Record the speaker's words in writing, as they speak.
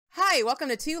Hi, welcome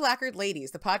to Two Lacquered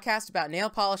Ladies, the podcast about nail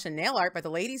polish and nail art by the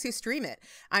ladies who stream it.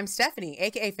 I'm Stephanie,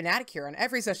 aka Fanatic here on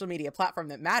every social media platform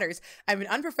that matters. I'm an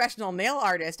unprofessional nail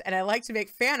artist, and I like to make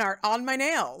fan art on my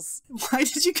nails. Why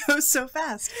did you go so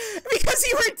fast? Because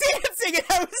you were dancing and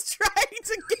I was trying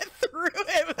to get through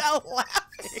it without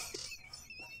laughing.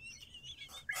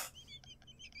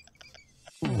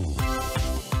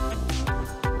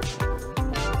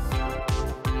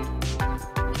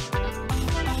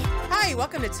 Hi,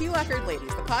 welcome to Two Lacquered Ladies,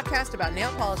 the podcast about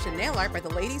nail polish and nail art by the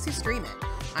ladies who stream it.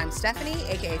 I'm Stephanie,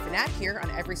 aka Fanatic here on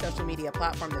every social media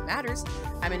platform that matters.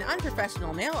 I'm an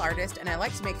unprofessional nail artist, and I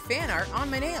like to make fan art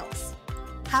on my nails.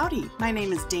 Howdy, my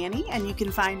name is Danny, and you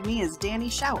can find me as Danny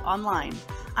Shout online.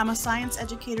 I'm a science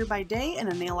educator by day and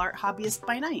a nail art hobbyist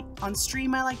by night. On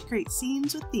stream, I like to create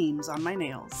scenes with themes on my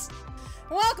nails.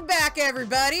 Welcome back,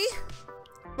 everybody.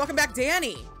 Welcome back,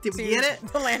 Danny. Did we get it?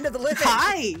 The land of the living.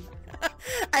 Hi!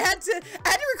 I had to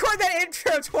record that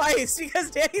intro twice because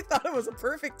Danny thought it was a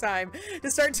perfect time to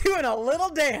start doing a little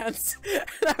dance.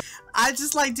 I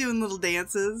just like doing little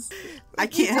dances. I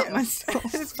can't help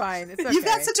myself. It's fine. It's okay. You've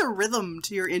got such a rhythm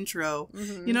to your intro.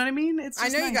 Mm-hmm. You know what I mean? It's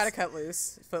just I know nice. You gotta cut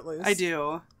loose, foot loose. I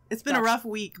do. It's been a rough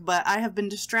week, but I have been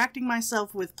distracting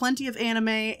myself with plenty of anime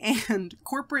and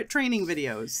corporate training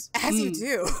videos. As you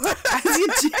do. As you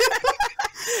do.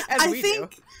 As we do.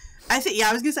 I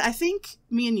think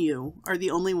me and you are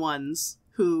the only ones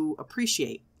who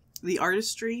appreciate the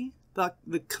artistry, the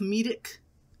comedic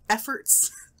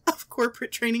efforts of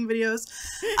corporate training videos.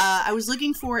 I was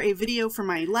looking for a video for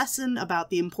my lesson about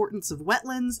the importance of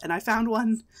wetlands, and I found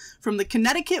one from the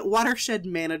Connecticut Watershed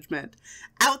Management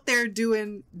out there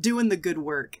doing the good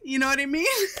work. You know what I mean?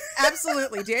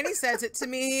 Absolutely. Danny sent it to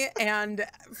me, and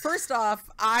first off,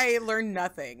 I learned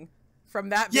nothing from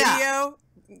that video.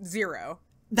 Yeah. Zero.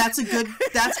 That's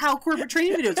how corporate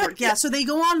training videos work. Yeah, so they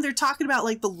go on, they're talking about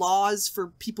like the laws for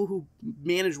people who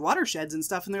manage watersheds and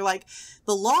stuff, and they're like,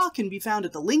 the law can be found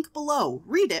at the link below.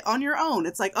 Read it on your own.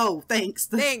 It's like, oh, thanks.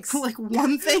 Thanks. Like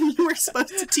one thing you were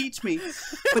supposed to teach me.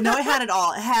 But no, it had it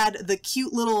all. It had the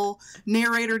cute little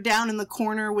narrator down in the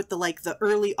corner with the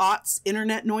early aughts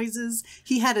internet noises.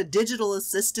 He had a digital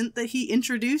assistant that he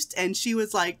introduced, and she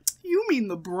was like, you mean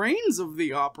the brains of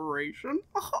the operation?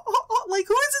 Like,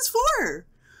 who is this for?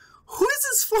 Who is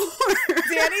this for?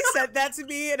 Danny sent that to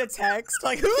me in a text.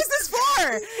 Like, who is this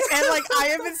for? And I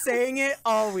have been saying it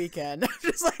all weekend.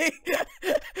 Just like, who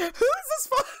is this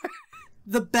for?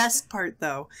 The best part,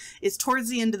 though, is towards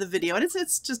the end of the video, and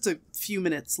it's just a few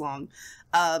minutes long.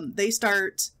 They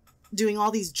start doing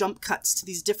all these jump cuts to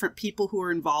these different people who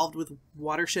are involved with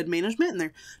watershed management, and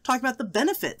they're talking about the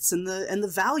benefits and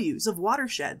the values of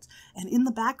watersheds. And in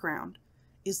the background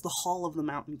is the Hall of the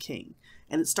Mountain King.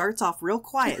 And it starts off real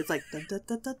quiet. It's like, da, da,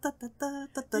 da, da, da, da,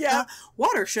 da, da, yeah.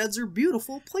 Watersheds are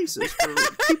beautiful places for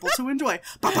people to enjoy.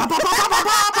 Like, by the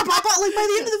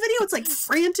end of the video, it's like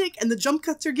frantic, and the jump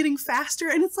cuts are getting faster,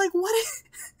 and it's like, who is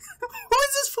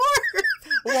this for?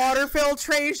 Water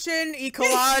filtration,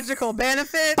 ecological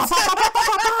benefits.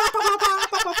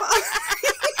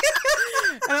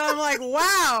 And I'm like,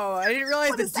 wow, I didn't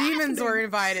realize the demons were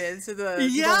invited to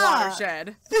the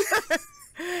watershed.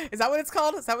 Is that what it's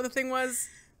called? Is that what the thing was?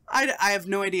 I have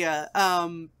no idea.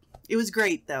 It was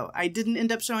great, though. I didn't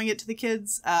end up showing it to the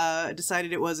kids. I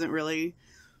decided it wasn't really...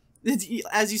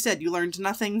 As you said, you learned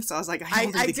nothing, so I was like,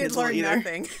 I did learn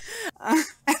nothing. And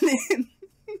then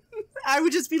I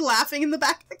would just be laughing in the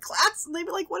back of the class, and they'd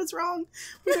be like, what is wrong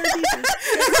with our teachers?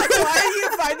 Why do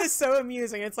you find this so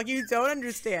amusing? It's like, you don't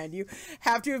understand. You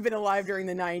have to have been alive during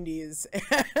the 90s.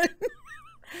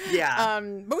 Yeah.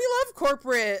 But we love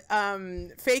corporate,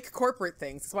 fake corporate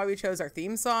things. That's why we chose our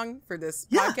theme song for this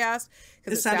podcast.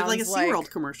 It sounded like a SeaWorld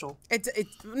commercial.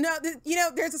 No,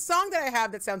 there's a song that I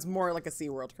have that sounds more like a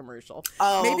SeaWorld commercial.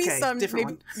 Oh, okay.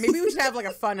 Maybe we should have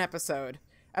a fun episode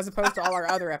as opposed to all our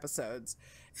other episodes.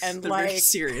 And they're very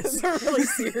serious. The really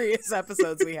serious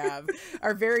episodes we have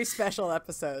are very special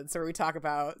episodes where we talk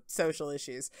about social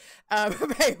issues.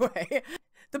 But anyway,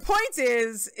 the point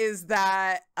is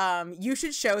that you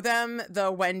should show them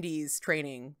the Wendy's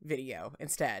training video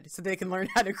instead, so they can learn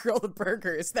how to grill the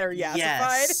burgers that are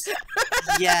yassified.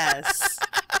 Yes.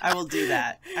 I will do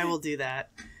that.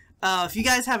 If you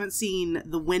guys haven't seen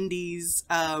the Wendy's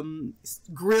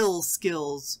grill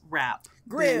skills rap.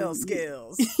 Grill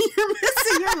skills. You're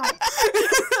missing out.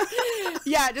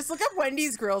 Yeah, just look up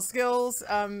Wendy's grill skills.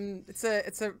 It's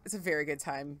a very good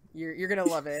time. You're gonna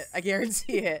love it. I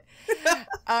guarantee it.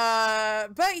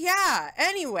 But yeah.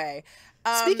 Anyway,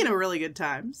 Speaking of really good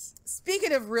times.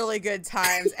 Speaking of really good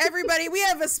times, everybody, we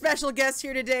have a special guest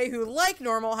here today who, like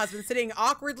normal, has been sitting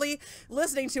awkwardly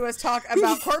listening to us talk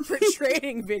about corporate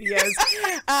trading videos.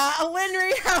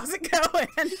 Linry, how's it going?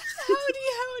 Howdy.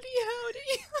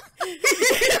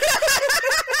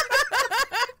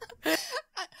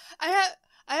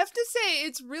 I have to say,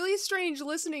 it's really strange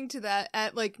listening to that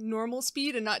at, like, normal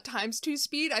speed and not ×2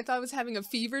 speed. I thought I was having a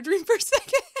fever dream for a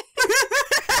second.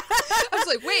 I was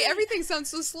like, wait, everything sounds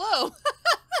so slow.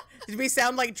 Did we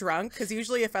sound like drunk? Because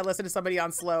usually if I listen to somebody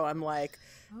on slow, I'm like,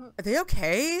 are they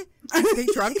okay? Are they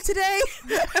drunk today?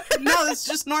 No, it's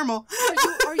just normal.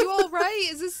 Are you all right?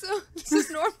 Is this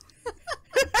normal?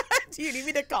 Do you need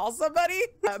me to call somebody?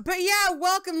 But yeah,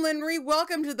 welcome, Linry.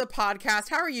 Welcome to the podcast.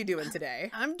 How are you doing today?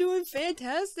 I'm doing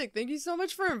fantastic. Thank you so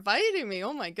much for inviting me.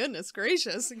 Oh my goodness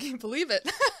gracious. I can't believe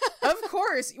it. Of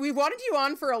course. We wanted you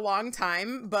on for a long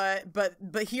time, but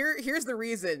here's the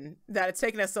reason that it's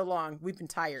taken us so long. We've been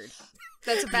tired.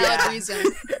 That's a valid reason.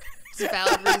 It's a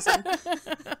valid reason.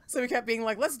 So we kept being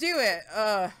like, let's do it.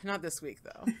 Not this week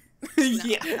though. No.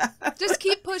 Yeah. Just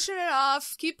keep pushing it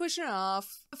off. Keep pushing it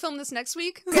off. Film this next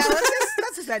week. Yeah,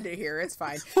 let's just end it here. It's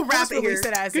fine. We'll wrap it here. It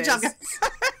as Good is. job, guys.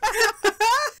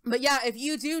 But yeah, if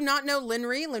you do not know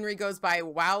Linry goes by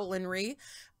Wow Linry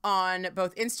on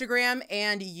both Instagram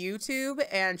and YouTube,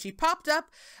 and she popped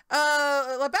up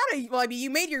you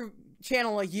made your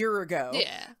channel a year ago.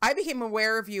 Yeah. I became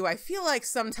aware of you, I feel like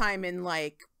sometime in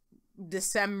like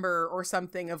December or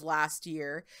something of last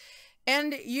year.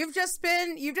 And you've just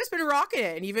been rocking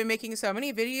it, and you've been making so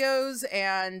many videos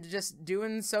and just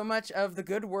doing so much of the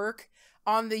good work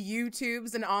on the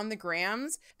YouTubes and on the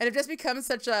Grams, and it just become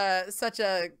such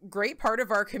a great part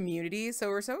of our community. So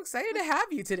we're so excited to have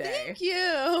you today. Thank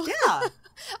you. Yeah.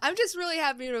 I'm just really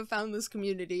happy to have found this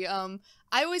community.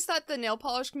 I always thought the nail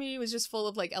polish community was just full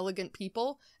of like elegant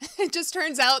people. It just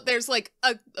turns out there's like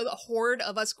a horde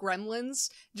of us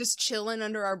gremlins just chilling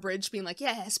under our bridge being like,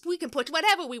 yes, we can put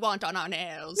whatever we want on our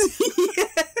nails. Yeah.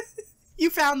 You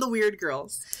found the weird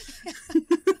girls.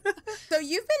 So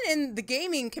you've been in the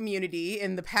gaming community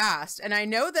in the past, and I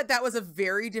know that was a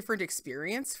very different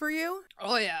experience for you.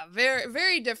 Oh yeah, very,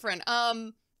 very different.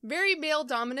 Very male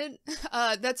dominant.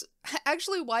 That's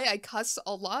actually why I cuss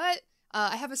a lot.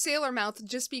 I have a sailor mouth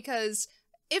just because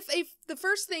if the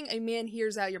first thing a man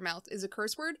hears out your mouth is a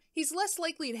curse word, he's less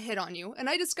likely to hit on you. And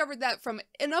I discovered that from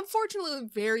an unfortunately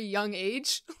very young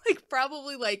age, like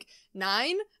probably like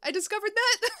 9. I discovered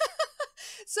that.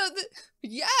 So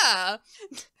yeah,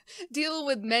 dealing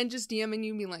with men just DMing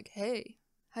you, being like, "Hey,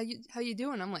 how you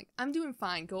doing?" I'm like, "I'm doing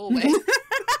fine. Go away."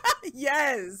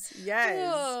 Yes.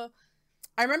 Yeah.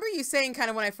 I remember you saying kind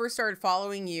of when I first started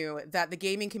following you that the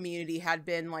gaming community had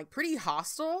been like pretty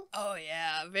hostile. Oh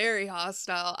yeah, very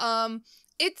hostile.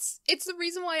 It's the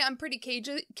reason why I'm pretty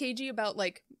cagey about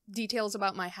like details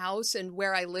about my house and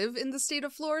where I live in the state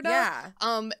of Florida. Yeah.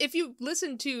 If you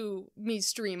listen to me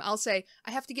stream, I'll say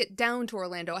I have to get down to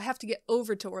Orlando, I have to get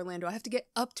over to Orlando, I have to get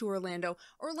up to Orlando.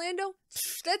 Orlando,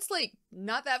 that's like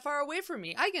not that far away from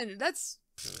me. I can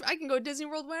go to Disney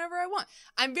World whenever I want.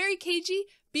 I'm very cagey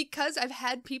because I've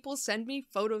had people send me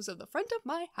photos of the front of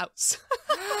my house.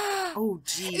 Oh,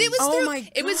 geez. It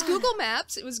was Google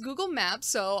Maps. It was Google Maps,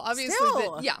 so obviously,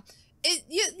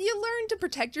 you learn to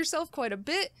protect yourself quite a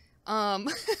bit. The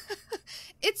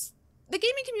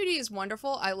gaming community is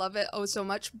wonderful. I love it so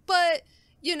much. But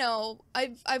you know,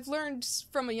 I've learned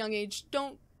from a young age,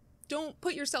 don't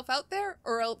put yourself out there,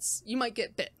 or else you might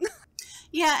get bit.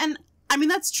 Yeah, and I mean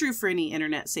that's true for any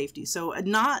internet safety. So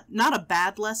not a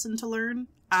bad lesson to learn.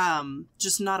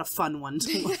 Just not a fun one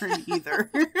to learn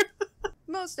either.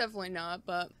 Most definitely not,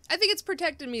 but I think it's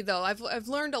protected me though. I've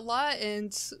learned a lot,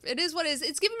 and it is what it is.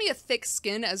 It's given me a thick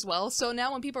skin as well. So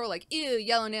now when people are like, "Ew,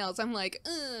 yellow nails," I'm like,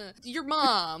 your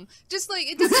mom. Just like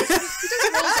it just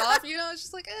rolls off, you know. It's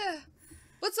just like,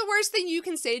 What's the worst thing you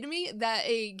can say to me that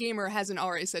a gamer hasn't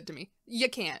already said to me? You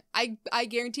can't. I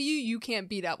guarantee you can't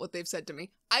beat out what they've said to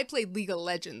me. I played League of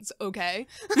Legends, okay?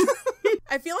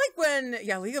 I feel like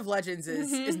League of Legends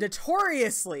is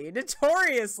notoriously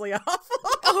awful.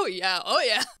 Oh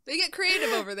yeah. They get creative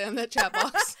over there in that chat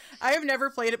box. I have never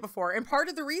played it before, and part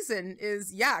of the reason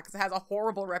is because it has a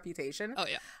horrible reputation. Oh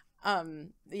yeah.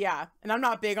 And I'm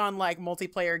not big on like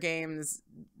multiplayer games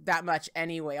that much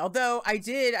anyway. Although I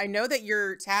know that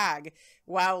your tag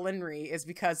Wow Linry is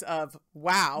because of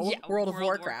World of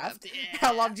Warcraft. Yeah.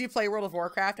 How long did you play World of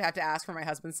Warcraft? I have to ask for my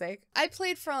husband's sake. I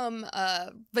played from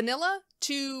vanilla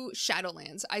to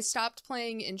Shadowlands. I stopped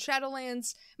playing in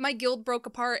Shadowlands. My guild broke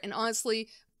apart, and honestly,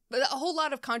 a whole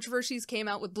lot of controversies came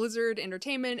out with Blizzard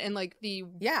Entertainment and like the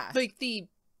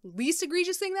least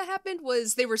egregious thing that happened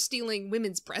was they were stealing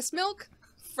women's breast milk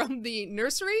from the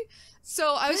nursery.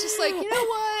 So I was just like, you know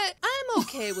what? I'm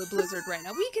okay with Blizzard right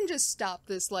now. We can just stop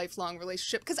this lifelong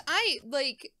relationship. Because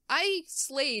I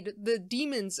slayed the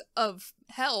demons of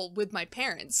hell with my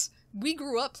parents. We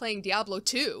grew up playing Diablo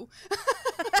 2.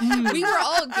 We were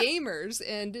all gamers.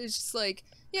 And it's just like,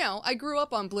 you know, I grew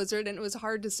up on Blizzard and it was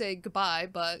hard to say goodbye.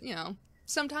 But, you know,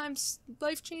 sometimes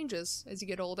life changes as you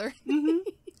get older.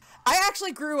 I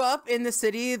actually grew up in the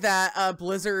city that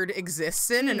Blizzard exists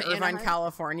in Irvine, Anaheim?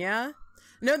 California.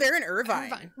 No, they're in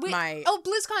Irvine. Wait,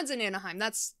 BlizzCon's in Anaheim.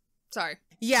 Sorry.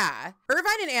 Yeah.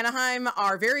 Irvine and Anaheim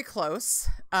are very close,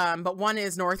 but one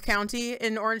is North County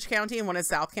in Orange County and one is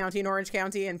South County in Orange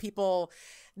County, and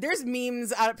there's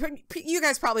memes, you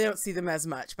guys probably don't see them as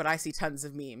much, but I see tons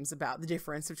of memes about the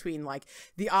difference between, like,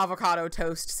 the avocado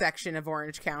toast section of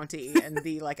Orange County and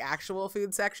the, like, actual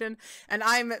food section, and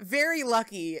I'm very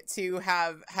lucky to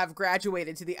have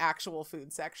graduated to the actual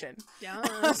food section.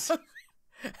 Yes.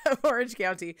 Of Orange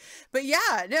County. But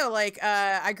yeah, no, like,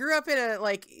 I grew up in a,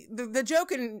 like, the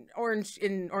joke in Orange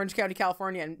County,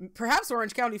 California, and perhaps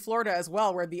Orange County, Florida as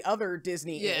well, where the other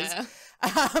Disney is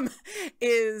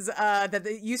that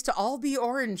they used to all be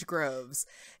orange groves.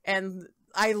 And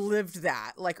I lived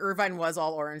that. Like, Irvine was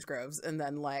all orange groves, and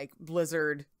then, like,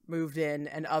 Blizzard moved in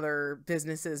and other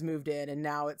businesses moved in, and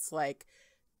now it's, like,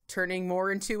 turning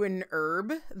more into an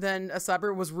urb than a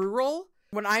suburb. Was rural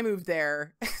when I moved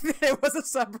there. It was a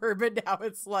suburb, and now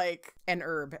it's like an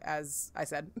herb, as I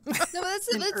said. No, that's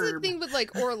the thing with,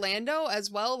 like, Orlando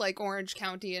as well, like Orange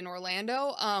County and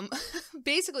Orlando.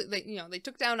 Basically, they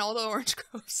took down all the orange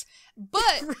groves,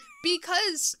 but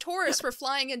because tourists were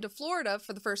flying into Florida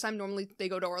for the first time, normally they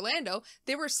go to Orlando,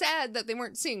 they were sad that they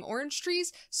weren't seeing orange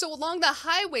trees. So along the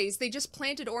highways, they just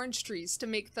planted orange trees to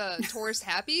make the tourists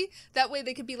happy. That way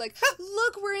they could be like,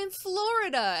 look, we're in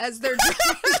Florida, as they're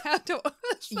driving down to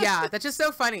Yeah, that's just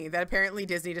so funny that apparently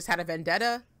Disney just had a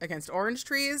vendetta against orange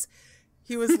trees.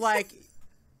 He was like,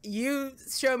 you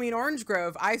show me an orange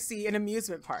grove, I see an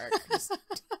amusement park.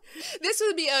 This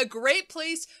would be a great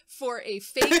place for a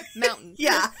fake mountain.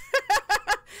 Yeah.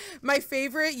 My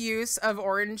favorite use of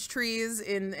orange trees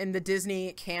in the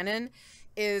Disney canon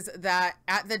is that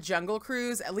at the Jungle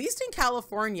Cruise, at least in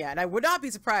California, and I would not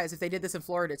be surprised if they did this in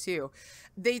Florida too,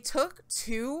 they took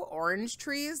 2 orange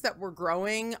trees that were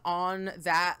growing on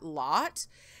that lot,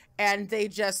 and they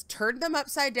just turned them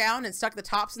upside down and stuck the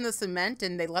tops in the cement,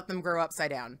 and they let them grow upside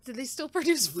down. Did they still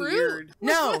produce fruit? Weird.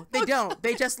 No, they don't.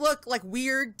 They just look like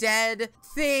weird, dead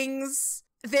things.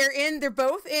 They're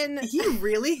both in... He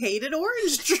really hated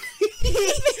orange trees.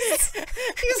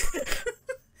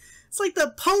 It's like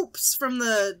the popes from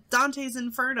the Dante's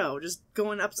Inferno, just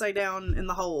going upside down in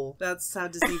the hole. That's how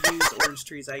Disney views orange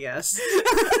trees, I guess.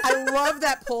 I love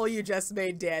that poll you just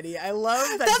made, Danny. I love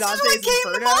that That's Dante's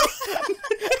Inferno.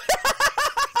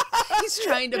 He's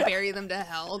trying to bury them to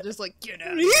hell, just like, get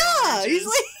out. Yeah, he's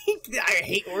like, I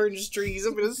hate orange trees.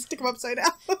 I'm gonna stick them upside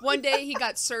down. One day he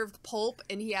got served pulp,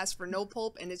 and he asked for no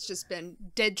pulp, and it's just been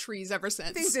dead trees ever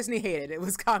since. Things Disney hated. It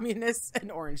was communists and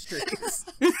orange trees.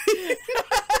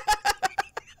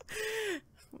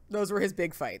 Those were his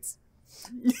big fights.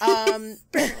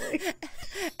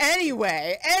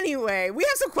 Anyway, we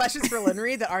have some questions for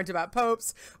Linry that aren't about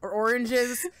popes or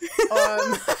oranges.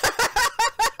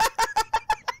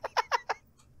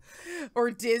 Or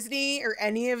Disney or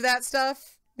any of that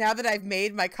stuff. Now that I've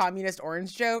made my communist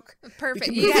orange joke.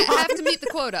 Perfect. You have to meet the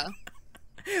quota.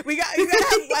 You gotta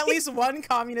have at least one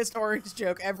communist orange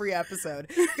joke every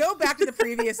episode. Go back to the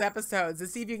previous episodes and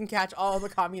see if you can catch all the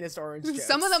communist orange jokes.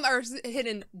 Some of them are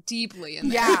hidden deeply in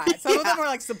there. Yeah, some of them are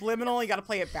like subliminal. You gotta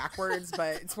play it backwards,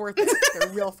 but it's worth it. They're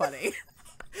real funny.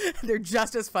 They're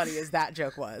just as funny as that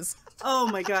joke was. Oh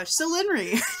my gosh. So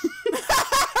Linry.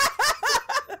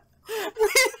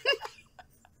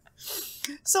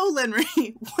 So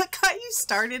Linry, what got you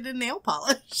started in nail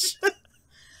polish?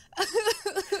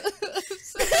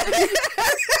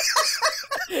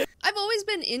 I've always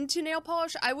been into nail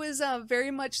polish. I was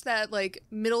very much that, like,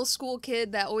 middle school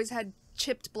kid that always had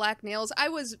chipped black nails. I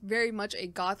was very much a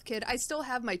goth kid. I still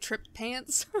have my tripped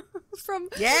pants from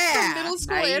middle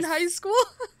school and high school.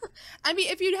 I mean,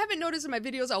 if you haven't noticed in my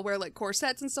videos, I'll wear, like,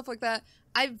 corsets and stuff like that.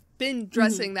 I've been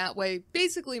dressing that way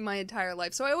basically my entire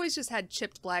life. So I always just had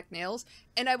chipped black nails.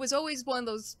 And I was always one of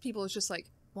those people who's just like,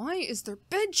 why is there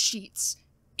bed sheets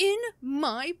in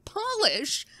my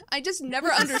polish? I just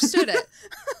never understood it.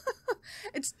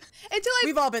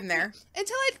 We've all been there.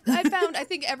 Until I found, I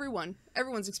think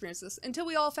everyone's experienced this, until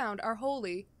we all found our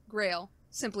holy grail,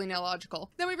 Simply Nailogical.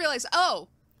 Then we realized, oh,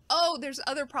 oh, there's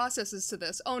other processes to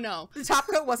this. Oh no. The top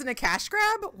coat wasn't a cash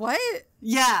grab? What?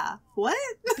 Yeah. What?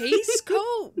 Base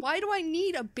coat? Why do I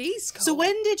need a base coat? So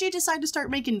when did you decide to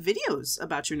start making videos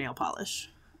about your nail polish?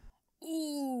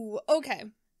 Ooh, okay.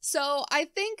 So I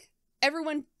think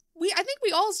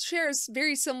we all share a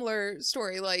very similar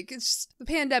story. Like, it's just the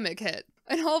pandemic hit,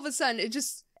 and all of a sudden,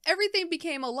 everything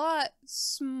became a lot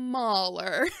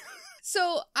smaller.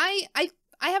 So I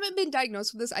haven't been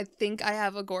diagnosed with this. I think I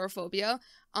have agoraphobia.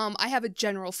 I have a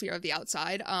general fear of the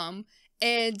outside.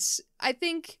 And I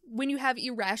think when you have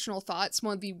irrational thoughts,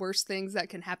 one of the worst things that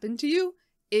can happen to you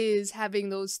is having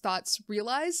those thoughts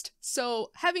realized.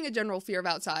 So having a general fear of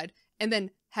outside, and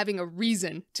then having a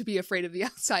reason to be afraid of the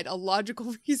outside, a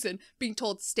logical reason, being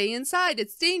told, stay inside,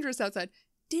 it's dangerous outside,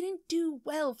 didn't do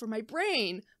well for my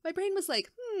brain. My brain was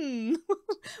like, we're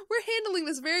handling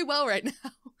this very well right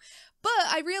now. But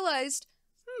I realized,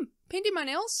 painting my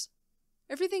nails,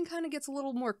 everything kind of gets a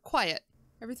little more quiet.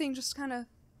 Everything just kind of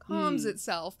calms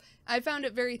itself. I found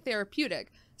it very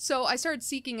therapeutic. So I started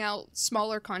seeking out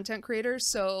smaller content creators.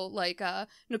 So like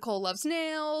Nicole Loves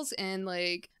Nails and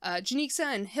like Janixa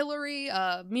and Hillary,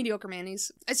 Mediocre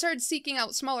Mannies. I started seeking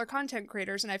out smaller content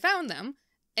creators and I found them.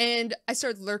 And I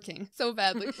started lurking so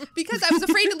badly because I was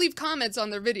afraid to leave comments on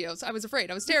their videos. I was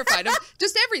afraid. I was terrified of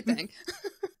just everything.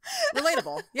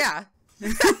 Relatable. Yeah.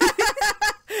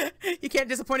 You can't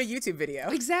disappoint a YouTube video.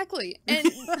 Exactly.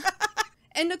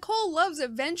 And Nicole Loves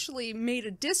eventually made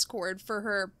a Discord for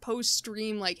her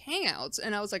post-stream, like, hangouts.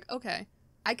 And I was like, okay,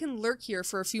 I can lurk here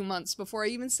for a few months before I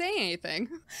even say anything.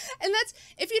 And that's,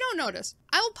 if you don't notice,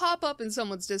 I'll pop up in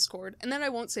someone's Discord, and then I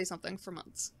won't say something for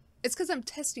months. It's because I'm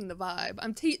testing the vibe.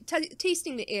 I'm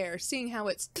tasting the air, seeing how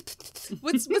it's...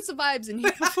 What's the vibes in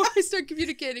here before I start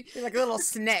communicating? You're like a little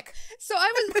snick. So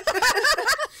I was...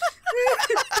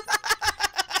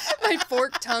 My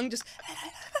forked tongue just...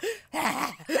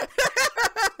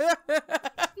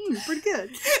 Pretty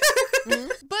good.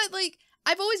 But like,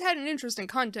 I've always had an interest in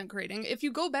content creating. If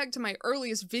you go back to my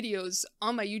earliest videos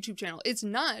on my YouTube channel, it's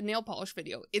not a nail polish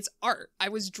video, it's art. I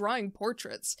was drawing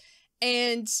portraits,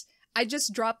 and I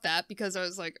just dropped that because I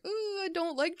was like, ooh, I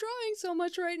don't like drawing so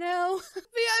much right now. But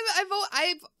yeah,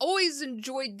 I've always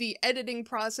enjoyed the editing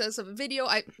process of a video.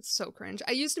 It's so cringe.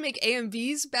 I used to make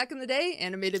AMVs back in the day,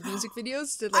 animated music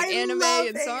videos to like anime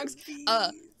and songs.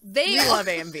 We love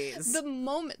AMVs. The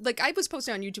moment, like, I was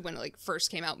posting on YouTube when it like first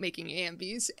came out making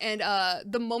AMVs, and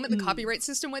the moment the copyright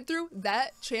system went through,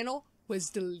 that channel was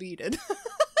deleted.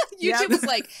 YouTube was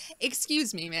like,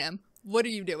 excuse me, ma'am, what are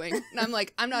you doing? And I'm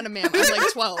like, I'm not a ma'am, I'm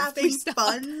like 12. Having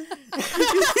fun.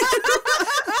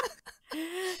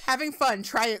 Having fun,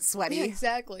 try it, sweaty. Yeah,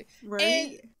 exactly.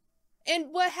 Right.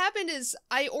 And what happened is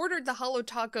I ordered the Holo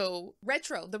Taco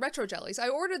the retro jellies. I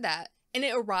ordered that. And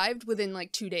it arrived within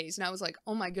like 2 days, and I was like,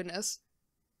 "Oh my goodness,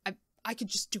 I could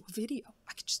just do a video.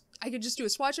 I could just do a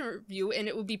swatch and review, and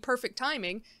it would be perfect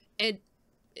timing." And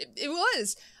it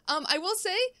was. I will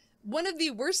say one of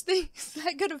the worst things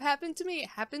that could have happened to me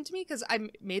because I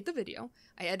made the video,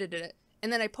 I edited it,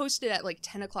 and then I posted it at like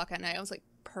 10 o'clock at night. I was like,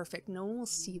 "Perfect. No one will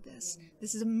see this.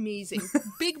 This is amazing.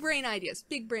 Big brain ideas.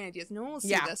 No one will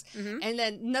see this." And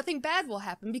then nothing bad will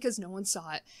happen because no one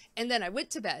saw it. And then I went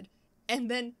to bed. And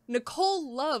then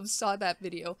Nicole Love saw that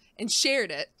video and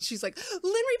shared it. She's like,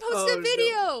 Linry posted a video!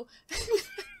 No.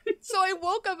 So I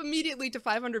woke up immediately to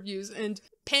 500 views and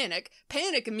panic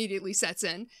immediately sets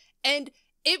in. And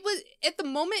it was, at the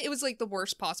moment, it was like the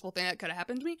worst possible thing that could have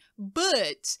happened to me.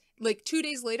 But like 2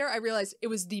 days later, I realized it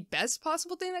was the best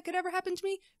possible thing that could ever happen to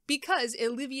me because it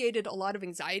alleviated a lot of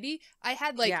anxiety. I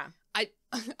had like,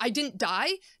 I didn't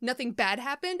die. Nothing bad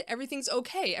happened. Everything's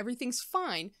okay. Everything's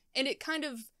fine. And it kind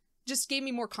of just gave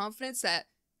me more confidence that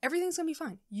everything's gonna be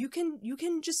fine. You can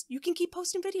keep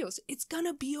posting videos. It's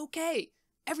gonna be okay.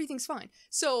 Everything's fine.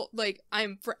 So like,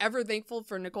 I'm forever thankful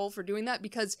for Nicole for doing that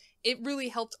because it really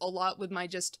helped a lot with my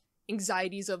just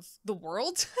anxieties of the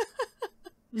world.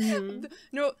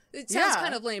 No, it sounds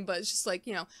kind of lame, but it's just like,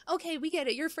 you know, okay, we get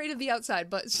it. You're afraid of the outside,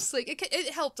 but it's just like,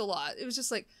 it helped a lot. It was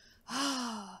just like,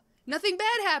 nothing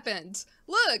bad happened.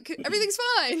 Look, everything's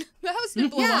fine. The house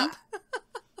didn't blow up.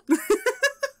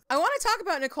 I want to talk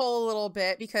about Nicole a little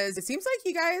bit because it seems like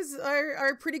you guys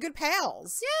are pretty good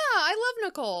pals. Yeah, I love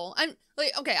Nicole. I'm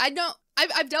like, okay,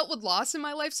 I've dealt with loss in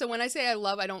my life, so when I say I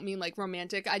love, I don't mean like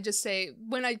romantic. I just say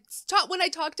when I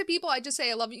talk to people, I just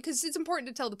say I love you because it's important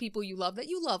to tell the people you love that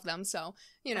you love them. So,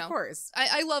 you know, of course,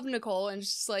 I love Nicole, and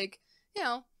it's just like, you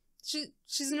know,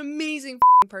 she's an amazing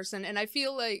person, and I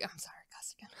feel like, I'm sorry,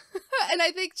 cuss again. And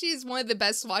I think she's one of the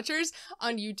best watchers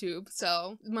on YouTube.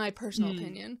 So, my personal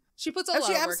opinion. She puts a lot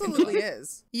She of work into absolutely it.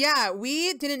 is. Yeah,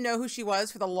 we didn't know who she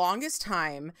was for the longest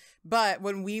time, but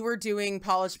when we were doing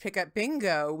Polished Pickup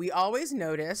Bingo, we always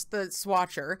noticed the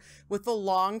swatcher with the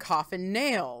long coffin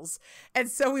nails. And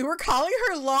so we were calling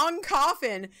her Long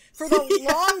Coffin for the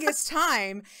longest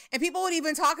time. And people would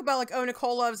even talk about like, oh,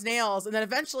 Nicole loves nails. And then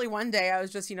eventually one day I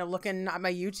was just, looking at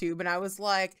my YouTube and I was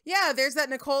like, yeah, there's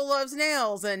that Nicole loves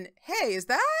nails. And hey, is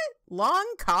that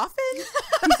Long Coffin?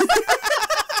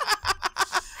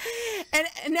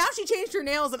 And now she changed her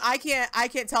nails, and I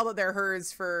can't tell that they're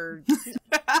hers for.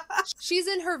 She's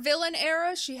in her villain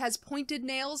era. She has pointed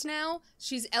nails now.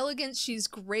 She's elegant. She's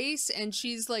grace, and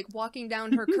she's like walking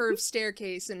down her curved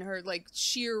staircase in her like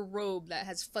sheer robe that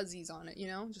has fuzzies on it.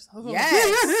 Just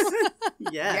Yes,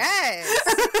 Yes.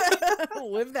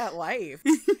 live that life.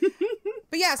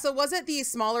 But yeah, so was it the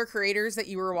smaller creators that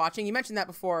you were watching? You mentioned that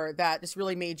before. That just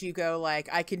really made you go like,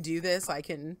 I can do this. I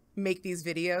can make these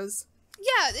videos.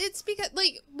 Yeah, it's because,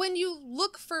 like, when you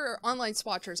look for online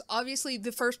swatchers, obviously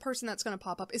the first person that's going to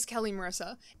pop up is Kelly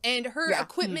Marissa. And her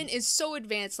equipment is so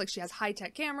advanced, like, she has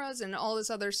high-tech cameras and all this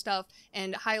other stuff,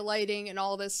 and highlighting and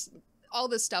all this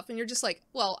stuff, and you're just like,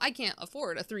 well, I can't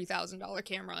afford a $3,000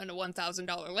 camera and a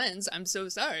 $1,000 lens. I'm so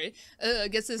sorry. I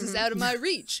guess this is out of my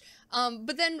reach.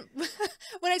 But then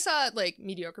when I saw, like,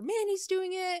 Mediocre Manny's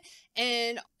doing it,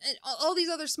 and all these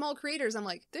other small creators, I'm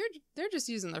like, they're just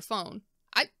using their phone.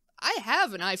 I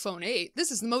have an iPhone 8.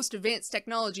 This is the most advanced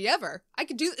technology ever. I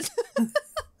could do this.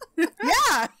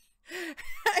 Yeah.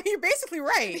 You're basically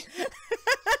right. No,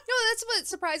 that's what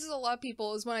surprises a lot of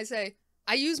people is when I say,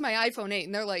 I use my iPhone 8,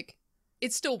 and they're like,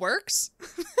 it still works?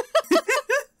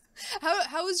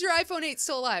 How is your iPhone 8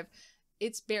 still alive?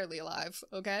 It's barely alive,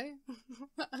 okay?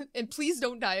 And please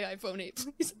don't die, iPhone 8.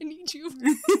 Please, I need you.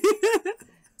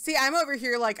 See, I'm over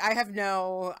here like I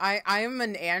am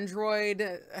an Android.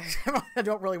 I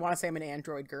don't really want to say I'm an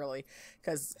Android girly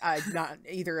because I'm not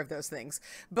either of those things.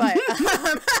 But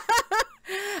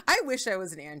I wish I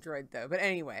was an Android though. But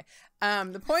anyway,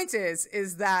 the point is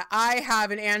that I have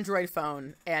an Android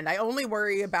phone and I only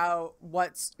worry about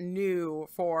what's new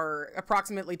for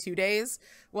approximately 2 days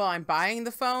while I'm buying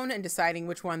the phone and deciding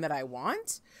which one that I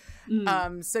want.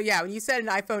 So yeah, when you said an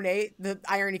iPhone 8, the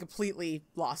irony completely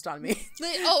lost on me.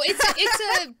 Oh,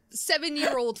 it's a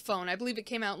 7-year-old phone. I believe it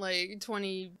came out like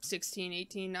 2016,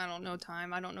 18. I don't know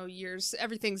time. I don't know years.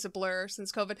 Everything's a blur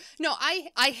since COVID. No,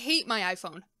 I hate my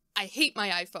iPhone. I hate my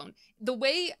iPhone. The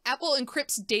way Apple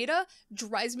encrypts data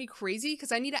drives me crazy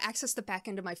because I need to access the back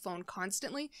end of my phone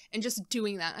constantly, and just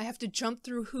doing that, I have to jump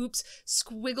through hoops,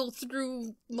 squiggle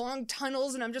through long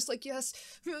tunnels, and I'm just like, yes,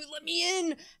 let me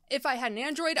in. If I had an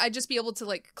Android, I'd just be able to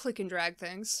like click and drag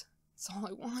things. That's all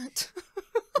I want.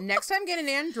 Next time, get an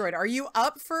Android. Are you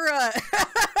up for a?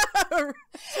 No, okay.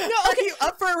 Are you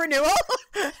up for a renewal?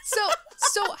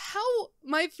 So how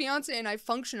my fiance and I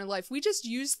function in life, we just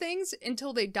use things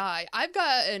until they die. I've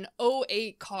got an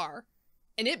 '08 car,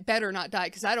 and it better not die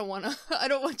because I don't want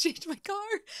to change my car.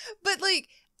 But like,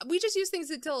 we just use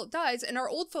things until it dies, and our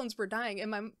old phones were dying,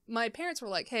 and my parents were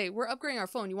like, hey, we're upgrading our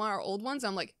phone. You want our old ones?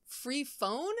 I'm like, free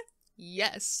phone?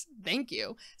 Yes, thank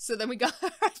you. So then we got our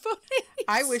iPhone 8.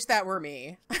 I wish that were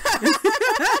me.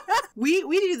 We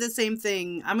do the same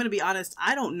thing. I'm going to be honest.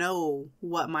 I don't know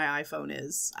what my iPhone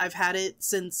is. I've had it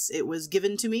since it was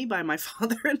given to me by my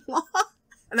father-in-law,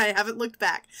 and I haven't looked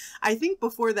back. I think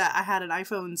before that I had an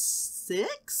iPhone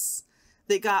 6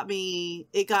 that got me,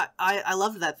 I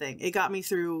loved that thing. It got me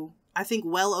through, I think,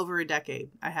 well over a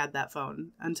decade. I had that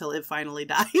phone until it finally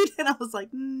died, and I was like,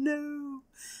 no.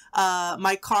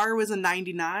 My car was a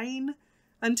 99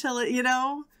 until it,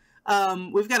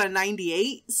 we've got a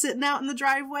 98 sitting out in the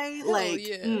driveway. Hell like,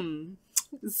 yeah.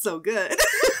 It's so good.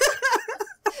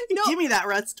 No. Give me that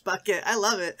rust bucket. I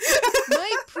love it.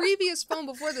 My previous phone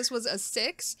before this was a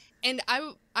 6, and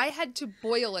I had to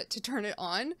boil it to turn it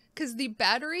on because the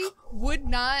battery would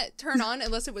not turn on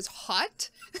unless it was hot.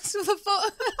 So the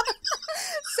phone,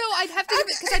 so I'd have to give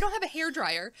it, because I don't have a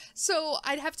hairdryer, so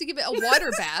I'd have to give it a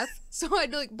water bath. So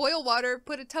I'd like boil water,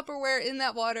 put a Tupperware in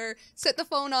that water, set the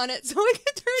phone on it so I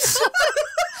could turn it on.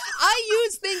 I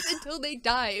use things until they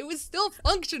die. It was still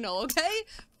functional, okay?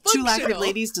 Two Lacquered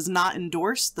Ladies does not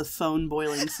endorse the phone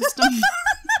boiling system.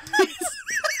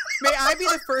 May I be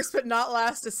the first but not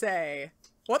last to say,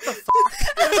 what the fuck?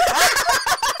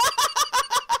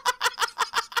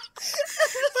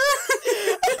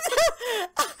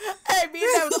 I mean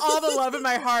that with all the love in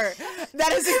my heart.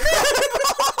 That is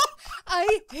incredible.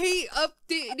 I hate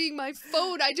updating my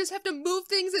phone. I just have to move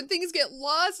things and things get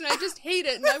lost, and I just hate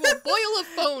it, and I will boil a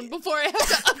phone before I have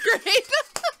to upgrade.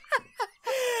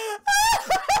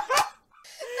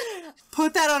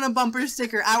 Put that on a bumper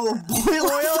sticker. I will boil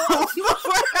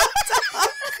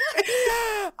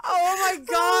Oh my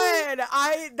god.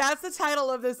 That's the title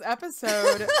of this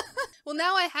episode. Well,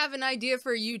 now I have an idea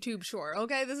for a YouTube short,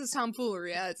 okay? This is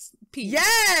tomfoolery at its peak.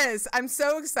 Yes! I'm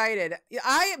so excited.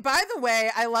 By the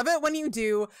way, I love it when you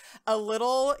do a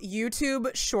little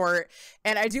YouTube short,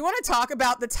 and I do want to talk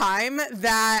about the time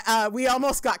that we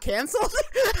almost got canceled.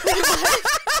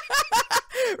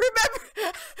 Remember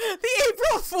the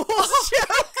April Fool's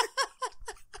joke?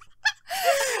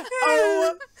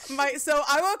 Oh my, so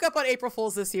I woke up on April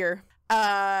Fool's this year.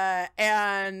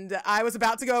 And I was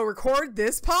about to go record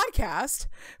this podcast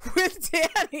with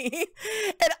Danny,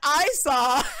 and I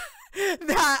saw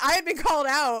that I had been called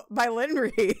out by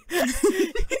Linry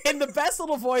in the best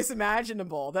little voice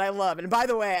imaginable that I love. And by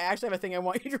the way, I actually have a thing I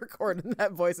want you to record in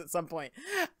that voice at some point.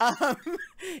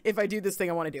 If I do this thing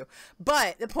I want to do.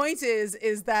 But the point is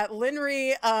that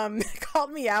Linry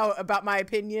called me out about my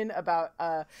opinion about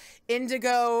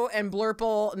indigo and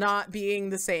blurple not being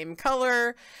the same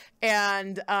color.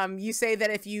 And you say that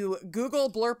if you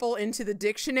Google blurple into the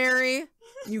dictionary,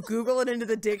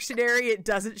 it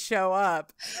doesn't show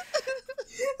up.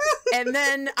 And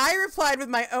then I replied with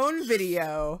my own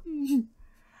video,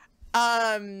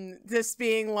 this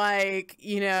being like,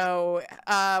 well,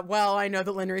 I know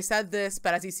that Linry said this,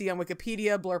 but as you see on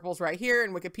Wikipedia, blurple's right here,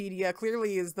 and Wikipedia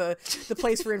clearly is the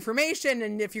place for information,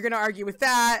 and if you're gonna argue with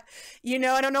that,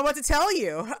 I don't know what to tell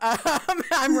you.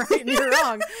 I'm right and you're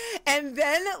wrong. And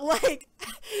then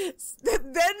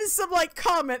some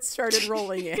comments started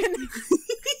rolling in,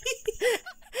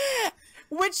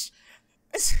 which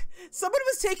someone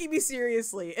was taking me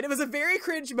seriously, and it was a very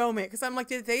cringe moment because I'm like,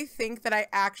 did they think that I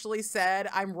actually said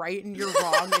I'm right and you're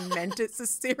wrong and meant it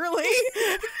sincerely?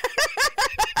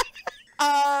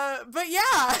 But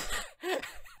yeah,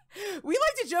 we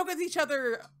like to joke with each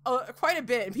other quite a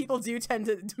bit, and people do tend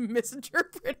to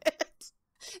misinterpret it.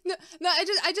 No,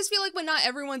 I just feel like when not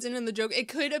everyone's in the joke, it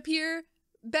could appear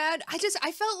bad. I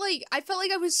felt like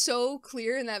I was so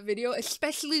clear in that video,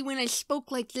 especially when I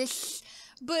spoke like this.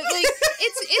 But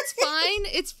it's fine.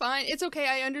 It's fine. It's okay.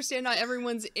 I understand not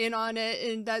everyone's in on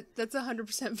it, and that's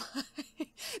 100% fine.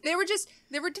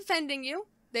 They were defending you.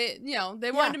 They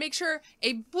wanted to make sure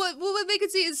what they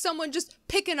could see is someone just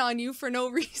picking on you for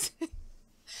no reason.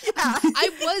 Yeah.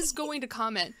 I was going to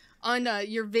comment on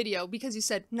your video because you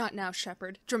said "not now,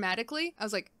 Shepherd" dramatically. I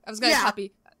was gonna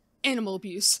copy animal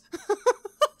abuse. But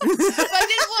I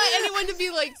didn't want anyone to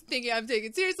be thinking I'm taking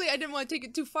it seriously. I didn't want to take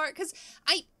it too far because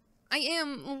I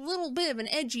am a little bit of an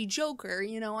edgy joker,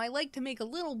 I like to make a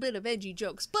little bit of edgy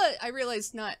jokes, but I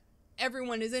realized not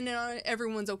everyone is in it on it,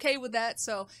 everyone's okay with that,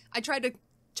 so I tried to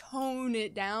tone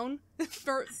it down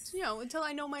for, until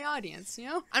I know my audience,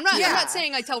 I'm not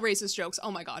saying I tell racist jokes, oh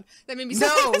my god, that made me so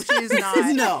No, she's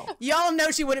not. No. Y'all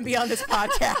know she wouldn't be on this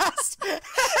podcast.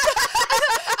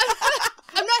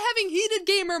 I'm not having heated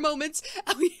gamer moments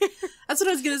out here. That's what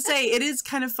I was going to say. It is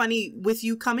kind of funny with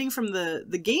you coming from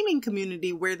the gaming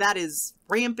community where that is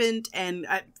rampant and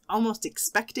almost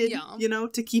expected,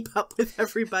 to keep up with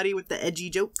everybody with the edgy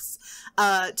jokes,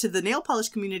 to the nail polish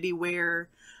community where,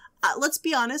 let's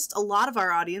be honest, a lot of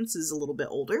our audience is a little bit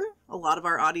older. A lot of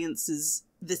our audience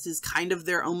this is kind of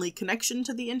their only connection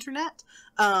to the internet.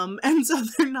 And so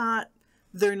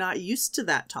they're not used to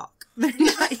that talk. They're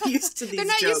not used to these They're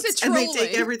not jokes, used to and trolling. they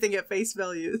take everything at face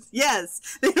value. Yes,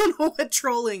 they don't know what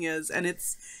trolling is, and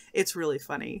it's really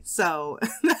funny. So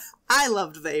I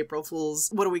loved the April Fool's.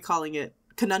 What are we calling it?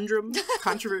 Conundrum?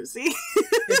 Controversy?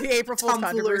 The April Fool's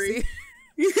controversy.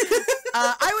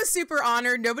 I was super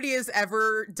honored. Nobody has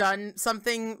ever done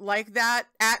something like that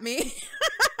at me.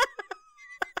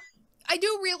 I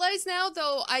do realize now,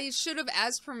 though, I should have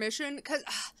asked permission because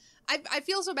I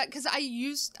feel so bad because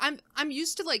I'm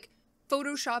used to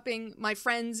photoshopping my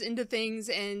friends into things,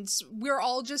 and we're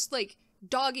all just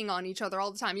dogging on each other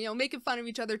all the time, making fun of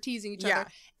each other, teasing each other,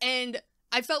 and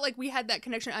I felt like we had that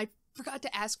connection. I forgot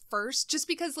to ask first, just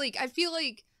because I feel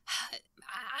like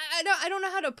I don't know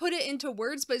how to put it into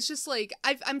words, but it's just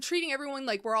I'm treating everyone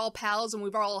like we're all pals and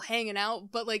we're all hanging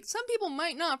out, but some people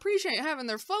might not appreciate having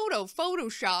their photo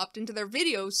photoshopped into their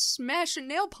videos, smashing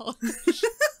nail polish.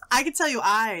 I can tell you,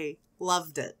 I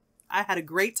loved it. I had a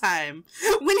great time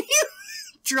when you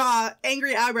draw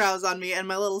angry eyebrows on me and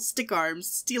my little stick arms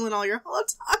stealing all your hollow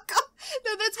taco.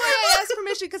 No, that's why I asked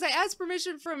permission, because I asked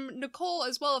permission from Nicole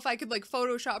as well if I could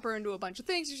Photoshop her into a bunch of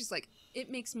things, and she's like, it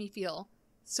makes me feel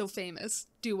so famous.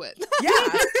 Do it.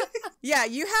 Yeah. Yeah,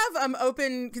 you have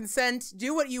open consent.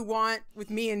 Do what you want with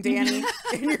me and Danny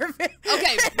in your video.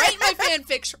 Okay, write my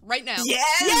fanfic right now.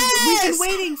 Yes! We've been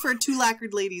waiting for 2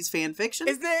 Lacquered Ladies fanfiction.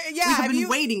 Is there? Yeah. We've been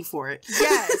waiting for it.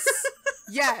 Yes.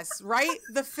 Yes, right?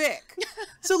 The fic.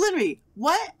 So, Linry,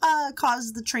 what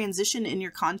caused the transition in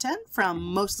your content from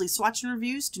mostly swatch and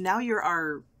reviews to now you're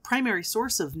our primary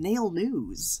source of nail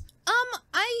news?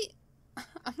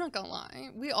 I'm not gonna lie.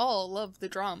 We all love the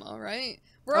drama, right?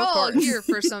 We're Of all course. here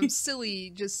for some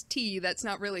silly just tea that's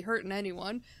not really hurting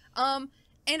anyone. And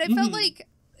I felt like,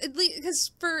 at least,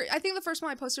 because I think the first one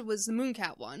I posted was the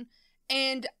Mooncat one.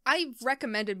 And I've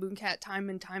recommended Mooncat time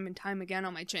and time and time again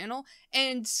on my channel.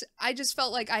 And I just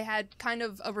felt like I had kind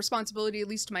of a responsibility, at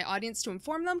least to my audience, to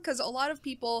inform them. Because a lot of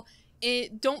people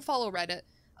don't follow Reddit.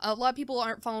 A lot of people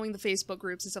aren't following the Facebook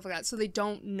groups and stuff like that, so they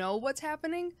don't know what's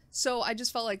happening. So I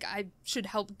just felt like I should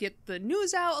help get the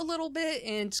news out a little bit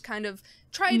and kind of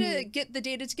try to get the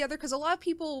data together, because a lot of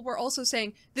people were also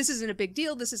saying, this isn't a big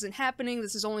deal, this isn't happening,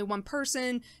 this is only one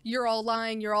person, you're all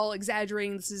lying, you're all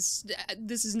exaggerating, this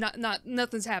is not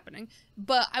nothing's happening.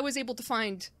 But I was able to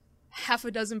find half a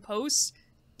dozen posts,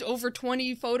 over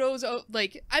 20 photos.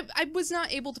 Like, I was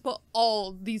not able to put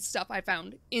all these stuff I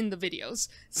found in the videos.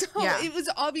 So Yeah. it was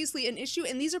obviously an issue,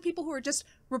 and these are people who are just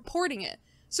reporting it.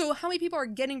 So how many people are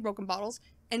getting broken bottles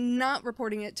and not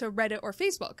reporting it to Reddit or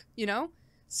Facebook, you know?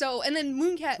 So, and then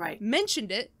Mooncat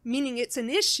mentioned it, meaning it's an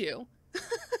issue.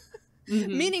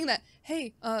 Meaning that,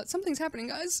 hey, something's happening,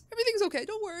 guys. Everything's okay,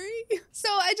 don't worry. So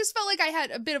I just felt like I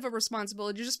had a bit of a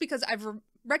responsibility just because I've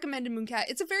recommended Mooncat.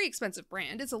 It's a very expensive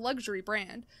brand. It's a luxury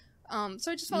brand.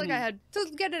 So I just felt like I had to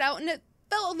get it out, and it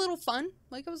felt a little fun.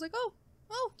 Like, I was like, oh,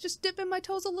 just dipping my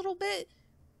toes a little bit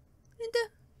into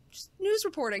just news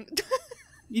reporting.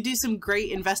 You do some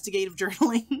great investigative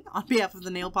journaling on behalf of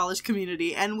the nail polish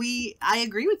community, and I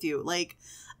agree with you. Like,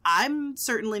 I'm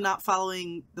certainly not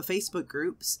following the Facebook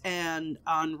groups, and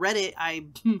on Reddit, I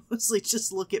mostly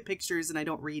just look at pictures and I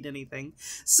don't read anything.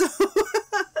 So,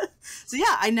 so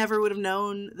yeah, I never would have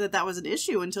known that was an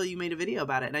issue until you made a video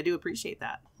about it, and I do appreciate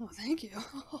that. Oh, thank you.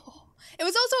 It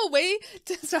was also a way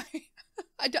to, sorry,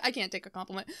 I can't take a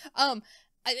compliment.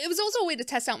 It was also a way to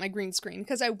test out my green screen,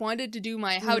 because I wanted to do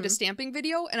my how to stamping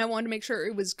video, and I wanted to make sure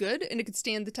it was good and it could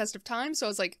stand the test of time. So I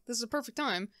was like, this is a perfect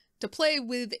time to play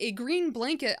with a green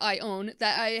blanket I own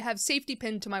that I have safety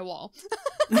pinned to my wall.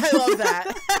 I love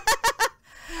that.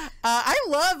 I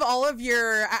love all of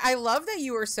I love that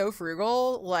you are so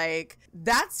frugal. Like,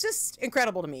 that's just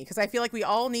incredible to me, because I feel like we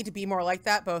all need to be more like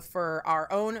that, both for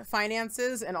our own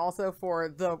finances and also for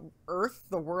the earth,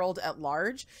 the world at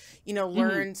large. You know,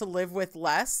 learn to live with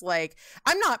less. Like,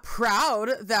 I'm not proud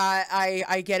that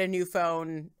I get a new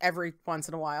phone every once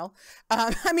in a while.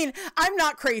 I mean, I'm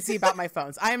not crazy about my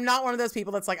phones. I am not one of those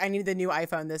people that's like, I need the new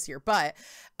iPhone this year. But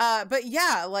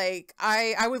yeah, like,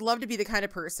 I would love to be the kind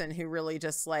of person who really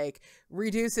just like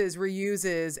reduces,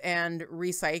 reuses, and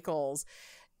recycles.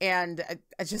 And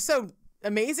it's just so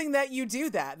amazing that you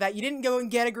do that you didn't go and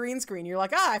get a green screen. You're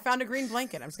like, I found a green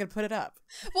blanket, I'm just gonna put it up.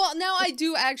 Well, now I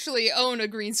do actually own a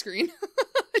green screen.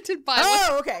 I did buy one.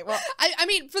 Oh, okay. Well, I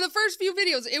mean, for the first few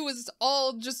videos, it was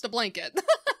all just a blanket.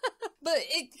 But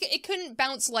it couldn't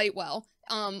bounce light well.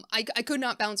 I could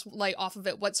not bounce light off of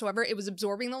it whatsoever. It was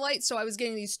absorbing the light, so I was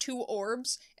getting these two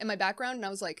orbs in my background, and I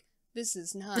was like, this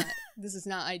is not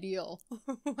ideal.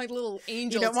 My little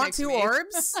angel. You don't want two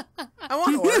orbs? I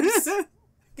want orbs.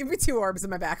 Give me two orbs in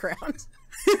my background.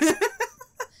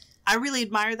 I really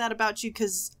admire that about you,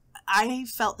 because I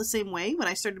felt the same way when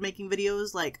I started making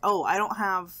videos. Like, oh, I don't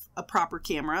have a proper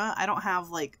camera. I don't have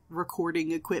like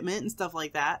recording equipment and stuff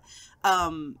like that.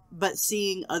 But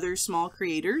seeing other small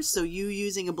creators, so you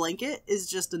using a blanket is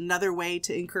just another way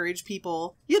to encourage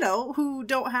people, you know, who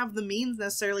don't have the means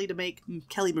necessarily to make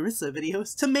Kelly Marissa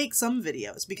videos, to make some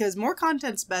videos, because more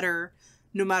content's better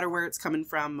no matter where it's coming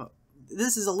from.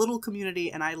 This is a little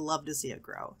community, and I love to see it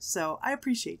grow. So I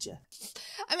appreciate you.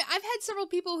 I mean, I've had several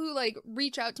people who like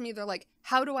reach out to me. They're like,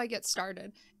 how do I get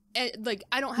started? And like,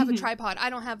 I don't have a tripod. I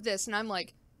don't have this. And I'm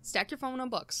like, stack your phone on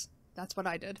books. That's what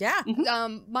I did. Yeah.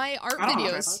 My art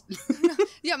videos.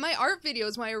 Yeah, my art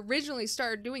videos, when I originally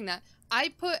started doing that, I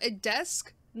put a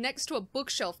desk next to a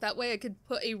bookshelf. That way I could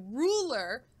put a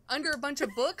ruler under a bunch of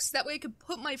books. That way I could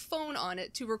put my phone on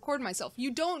it to record myself.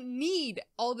 You don't need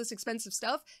all this expensive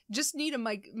stuff. Just need to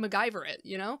MacGyver it,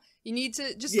 you know? You need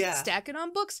to just stack it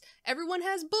on books. Everyone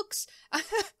has books.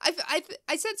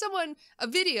 I sent someone a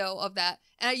video of that,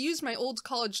 and I used my old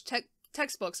college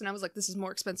textbooks, and I was like, this is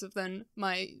more expensive than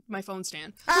my phone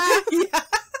stand. Yeah.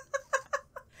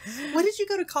 What did you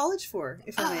go to college for,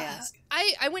 if I may ask?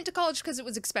 I went to college because it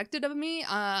was expected of me,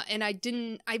 and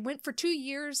I went for 2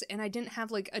 years, and I didn't have,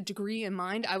 like, a degree in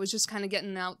mind. I was just kind of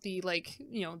getting out the, like,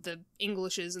 you know, the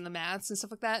Englishes and the maths and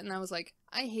stuff like that, and I was like,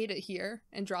 I hate it here,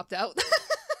 and dropped out.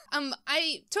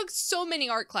 I took so many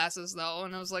art classes though,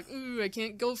 and I was like, ooh, I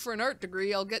can't go for an art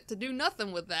degree. I'll get to do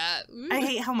nothing with that. Ooh. I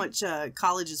hate how much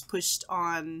college is pushed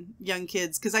on young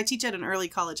kids, because I teach at an early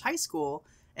college high school,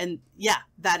 and yeah,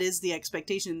 that is the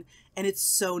expectation, and it's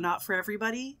so not for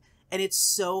everybody, and it's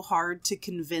so hard to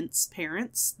convince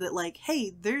parents that, like,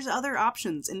 hey, there's other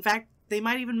options. In fact, they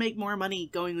might even make more money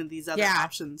going with these other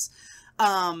options.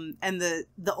 And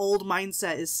the old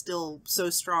mindset is still so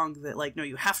strong that, like, no,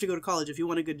 you have to go to college if you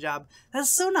want a good job. That's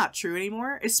so not true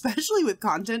anymore, especially with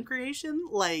content creation.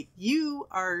 Like, you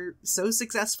are so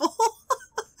successful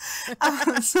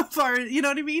so far, you know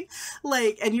what I mean?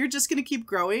 Like, and you're just going to keep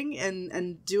growing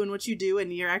and doing what you do,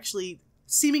 and you're actually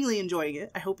seemingly enjoying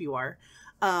it. I hope you are.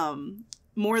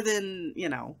 More than, you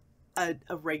know, a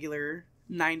regular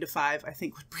 9 to 5, I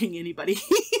think, would bring anybody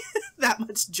that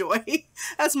much joy.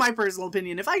 That's my personal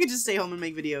opinion. If I could just stay home and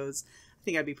make videos, I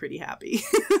think I'd be pretty happy.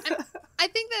 I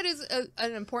think that is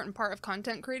an important part of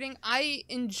content creating. I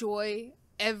enjoy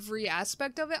every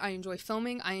aspect of it. I enjoy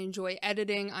filming. I enjoy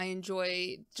editing. I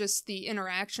enjoy just the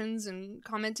interactions and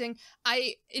commenting.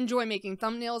 I enjoy making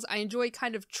thumbnails. I enjoy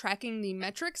kind of tracking the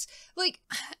metrics. Like,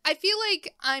 I feel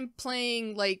like I'm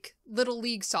playing, like, Little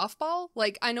League softball.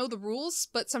 Like, I know the rules,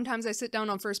 but sometimes I sit down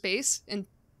on first base and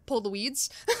pull the weeds.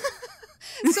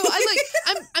 So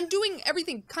I'm doing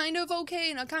everything kind of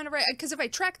okay and I'm kind of right, because if I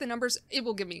track the numbers, it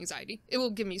will give me anxiety. It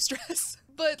will give me stress.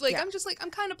 But, like, I'm just, like, I'm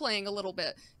kind of playing a little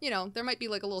bit. You know, there might be,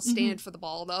 like, a little stand for the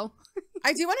ball, though.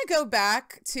 I do want to go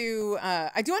back to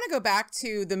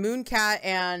the Mooncat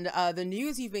and the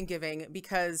news you've been giving,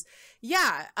 because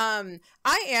I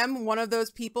am one of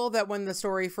those people that when the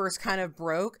story first kind of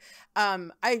broke,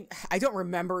 I don't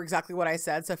remember exactly what I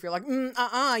said. So if you're like,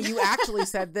 you actually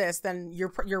said this, then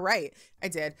you're right. I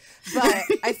did. But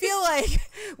I feel like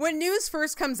when news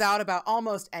first comes out about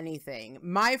almost anything,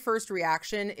 my first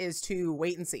reaction is to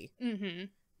wait and see. Mm-hmm.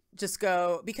 Just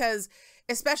go, because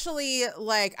especially,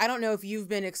 like, I don't know if you've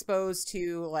been exposed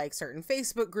to, like, certain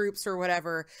Facebook groups or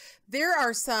whatever. There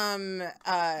are some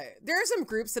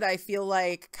groups that I feel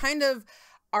like kind of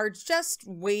are just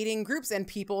waiting, groups and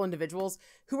people, individuals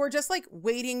who are just, like,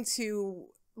 waiting to,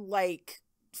 like,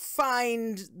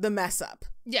 find the mess up.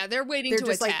 Yeah, they're waiting to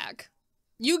attack. Like,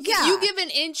 you give an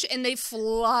inch and they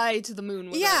fly to the moon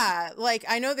with it. Yeah, like,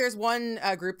 I know there's one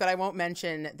group that I won't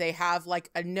mention. They have, like,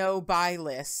 a no-buy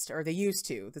list, or they used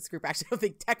to. This group actually, I don't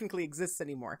think technically exists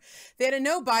anymore. They had a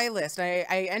no-buy list.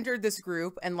 I entered this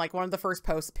group, and, like, one of the first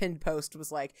pinned post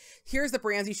was like, here's the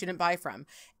brands you shouldn't buy from.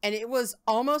 And it was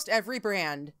almost every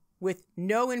brand with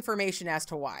no information as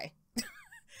to why.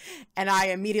 And I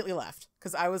immediately left,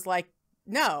 because I was like,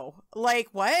 no, like,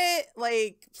 what?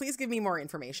 Like, please give me more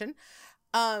information.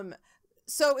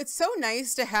 So it's so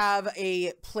nice to have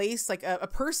a place, like a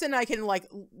person I can, like,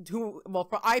 who, well,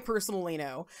 I personally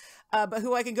know, but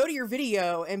who I can go to your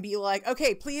video and be like,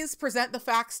 okay, please present the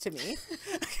facts to me.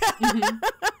 Mm-hmm.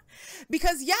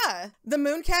 Because, yeah, the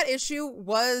Mooncat issue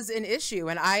was an issue.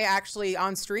 And I actually,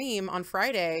 on stream on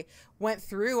Friday, went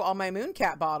through all my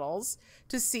Mooncat bottles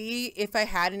to see if I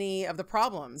had any of the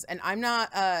problems. And I'm not,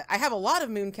 I have a lot of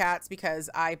Mooncats because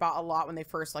I bought a lot when they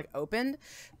first, like, opened,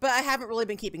 but I haven't really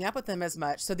been keeping up with them as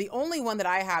much. So the only one that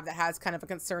I have that has kind of a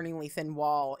concerningly thin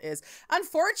wall is,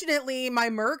 unfortunately, my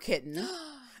Mer kitten.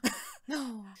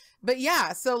 No. But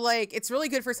yeah, so, like, it's really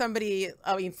good for somebody,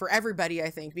 I mean, for everybody,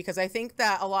 I think, because I think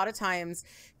that a lot of times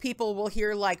people will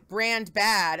hear, like, brand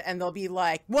bad, and they'll be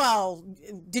like, well,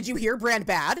 did you hear brand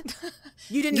bad?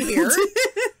 You didn't hear?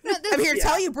 No, I'm here to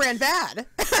tell you brand bad.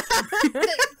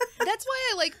 That's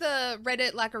why I like the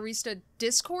Reddit Lacquerista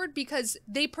Discord, because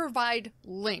they provide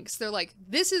links. They're like,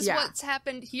 this is what's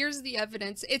happened, here's the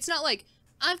evidence. It's not like,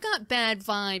 I've got bad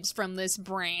vibes from this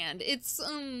brand. It's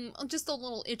just a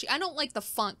little itchy. I don't like the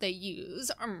font they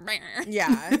use.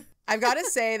 Yeah. I've got to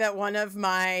say that one of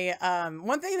my,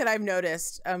 one thing that I've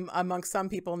noticed amongst some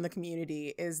people in the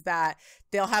community is that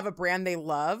they'll have a brand they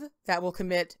love that will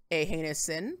commit a heinous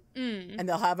sin. And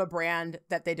they'll have a brand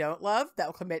that they don't love that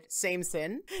will commit same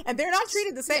sin. And they're not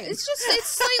treated the same. It's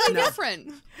slightly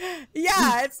different.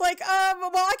 Yeah. It's like,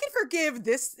 well, I can forgive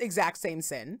this exact same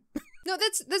sin. No,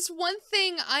 that's one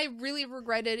thing I really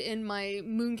regretted in my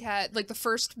Mooncat, like the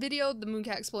first video, the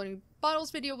Mooncat Exploding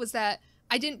Bottles video, was that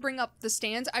I didn't bring up the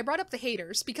stands. I brought up the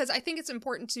haters, because I think it's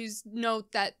important to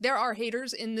note that there are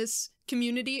haters in this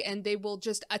community and they will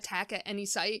just attack at any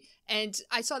site. And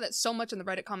I saw that so much in the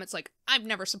Reddit comments, like, I've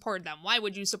never supported them. Why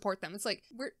would you support them? It's like,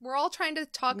 we're all trying to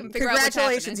talk and figure out what's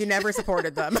happening. Congratulations, you never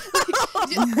supported them.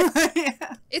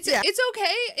 It's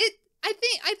okay. I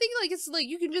think like it's like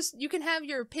you can have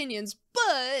your opinions,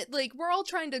 but like we're all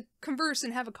trying to converse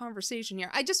and have a conversation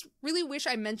here. I just really wish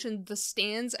I mentioned the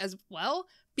stands as well,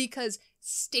 because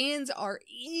stands are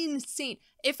insane.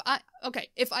 If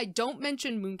I don't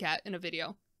mention Mooncat in a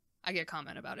video, I get a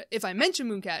comment about it. If I mention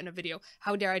Mooncat in a video,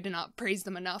 how dare I do not praise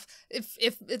them enough? If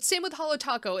it's same with Holo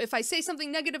Taco. If I say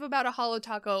something negative about a Holo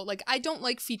Taco, like I don't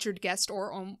like featured guest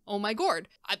or oh my gourd.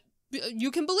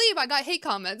 You can believe I got hate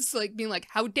comments like being like,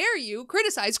 how dare you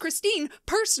criticize Christine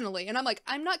personally? And I'm like,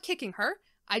 I'm not kicking her.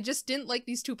 I just didn't like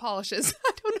these two polishes.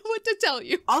 I don't know what to tell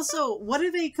you. Also, what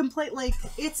do they complain? Like,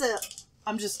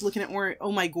 I'm just looking at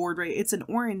oh my gourd, right? It's an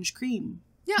orange cream.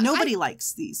 Yeah, nobody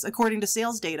likes these, according to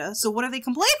sales data. So what are they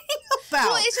complaining about?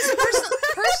 Well, it's just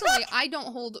personally, I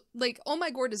don't hold, like, Oh My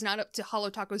Gourd is not up to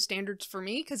Holo Taco standards for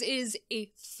me, because it is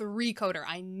a 3-coater.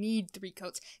 I need 3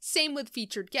 coats. Same with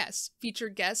featured guests.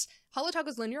 Featured guests, Holo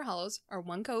Taco's linear hollows are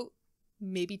 1 coat,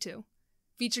 maybe 2.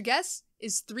 Featured guests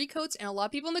is 3 coats, and a lot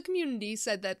of people in the community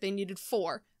said that they needed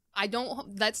 4.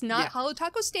 That's not Holo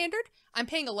Taco standard. I'm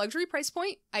paying a luxury price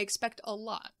point. I expect a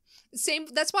lot.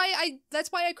 That's why I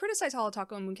criticize Holo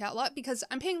Taco and Mooncat a lot, because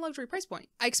I'm paying luxury price point.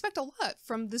 I expect a lot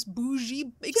from this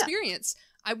bougie experience.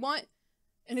 I want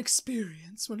an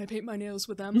experience when I paint my nails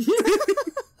with them. It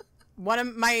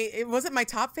wasn't my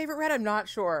top favorite red. I'm not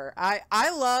sure. I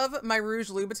love my Rouge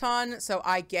Louboutin, so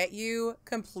I get you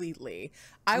completely.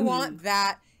 I want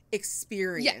that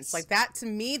experience. Yes. Like that, to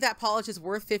me, that polish is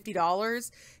worth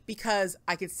 $50 because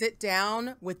I could sit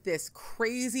down with this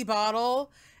crazy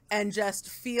bottle and just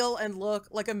feel and look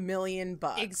like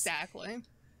 $1,000,000. Exactly.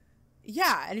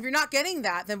 Yeah, and if you're not getting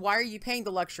that, then why are you paying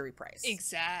the luxury price?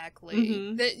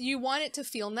 Exactly. That you want it to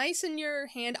feel nice in your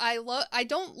hand. I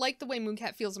don't like the way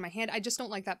Mooncat feels in my hand. I just don't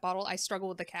like that bottle. I struggle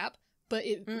with the cap, but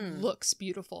it looks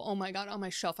beautiful. Oh my god, on my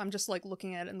shelf, I'm just like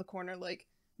looking at it in the corner like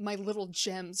my little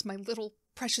gems, my little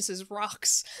precious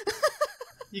rocks.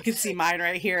 You can see mine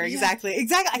right here. Exactly.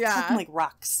 Exactly. I call them like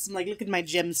rocks. I'm like, look at my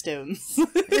gemstones.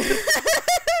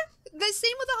 The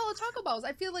same with the Holo Taco balls.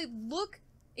 I feel like look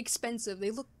expensive. They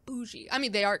look bougie. I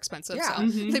mean, they are expensive, so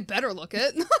they better look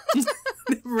it.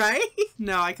 Right?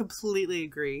 No, I completely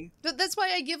agree. But that's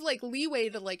why I give like leeway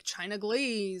to like China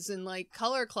Glaze and like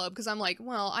Color Club, because I'm like,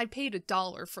 well, I paid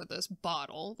 $1 for this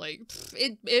bottle. Like,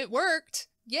 it worked.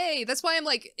 Yay. That's why I'm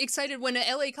like excited when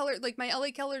my LA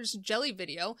Colors jelly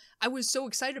video, I was so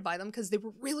excited by them because they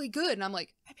were really good. And I'm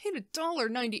like, I paid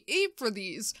 $1.98 for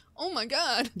these. Oh my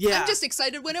god. Yeah. I'm just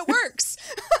excited when it works.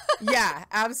 Yeah,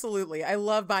 absolutely. I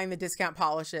love buying the discount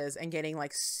polishes and getting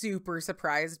like super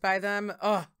surprised by them.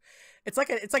 Oh, it's like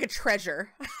a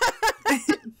treasure.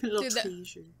 Dude,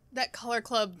 that Color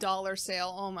Club dollar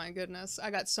sale. Oh my goodness. I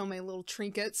got so many little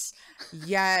trinkets.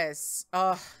 Yes.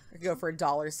 Oh, I could go for a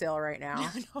 $1 sale right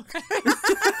now. I know, right?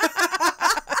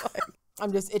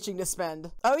 I'm just itching to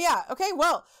spend. Oh yeah. Okay.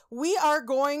 Well, we are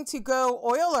going to go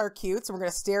oil our cutes, and we're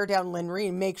going to stare down Linry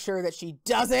and make sure that she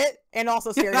does it, and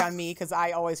also stare down me because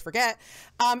I always forget.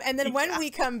 And then when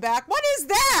we come back, what is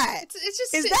that? It's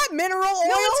just is that mineral oil?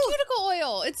 No, it's cuticle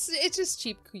oil. It's just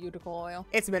cheap cuticle oil.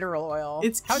 It's mineral oil.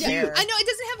 It's how dare. I know it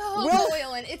doesn't have jojoba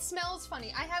oil in it. It smells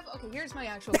funny. Here's my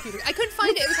actual cuticle. I couldn't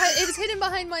find it. It was hidden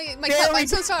behind my cup. I'm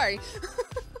so sorry.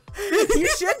 You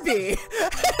should be.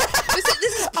 This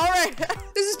is all right.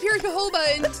 This is pure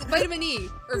jojoba and vitamin E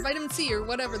or vitamin C or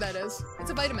whatever that is.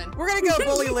 It's a vitamin. We're gonna go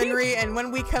bully Linry, and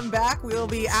when we come back, we'll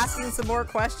be asking some more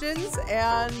questions.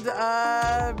 And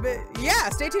yeah,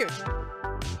 stay tuned.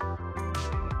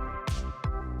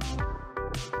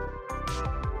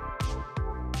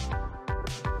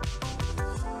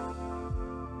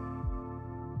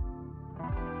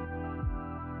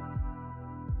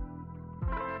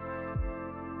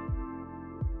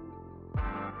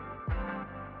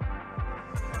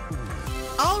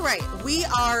 All right, we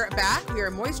are back. We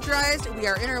are moisturized. We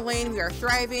are in our lane. We are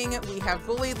thriving. We have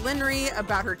bullied Linry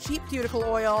about her cheap cuticle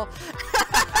oil.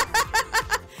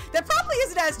 That probably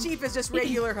isn't as cheap as just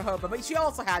regular jojoba, but she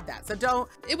also had that, so don't.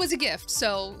 It was a gift,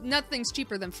 so nothing's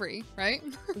cheaper than free, right?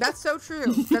 That's so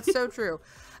true. That's so true.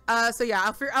 So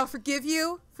yeah, I'll forgive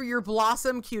you for your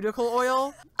Blossom cuticle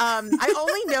oil. I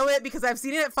only know it because I've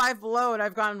seen it at Five Below, and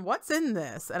I've gone, what's in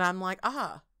this? And I'm like,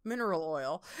 mineral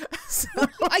oil. So.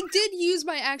 I did use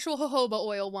my actual jojoba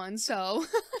oil one, so.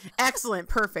 Excellent.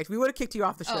 Perfect. We would have kicked you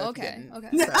off the show. Oh, okay. Okay.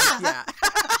 So, yeah.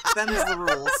 Them's the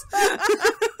rules.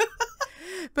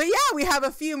 But yeah, we have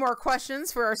a few more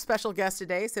questions for our special guest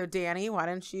today. So Danny, why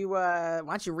don't you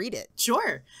read it?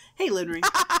 Sure. Hey, Linry.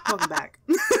 Welcome back.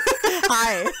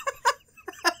 Hi.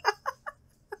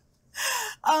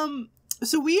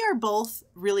 So we are both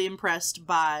really impressed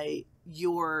by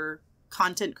your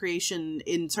content creation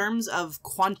in terms of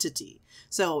quantity.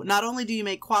 So not only do you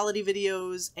make quality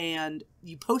videos and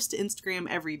you post to Instagram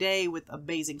every day with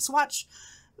amazing swatch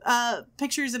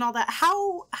pictures and all that,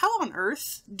 how on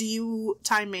earth do you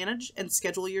time manage and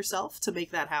schedule yourself to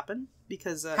make that happen?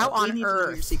 Because how we on need to know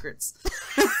earth? your secrets.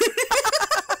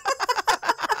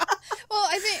 Well,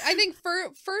 I think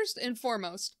first and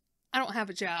foremost, I don't have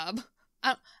a job.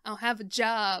 I don't have a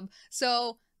job.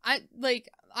 So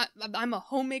I'm a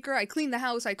homemaker. I clean the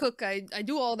house. I cook. I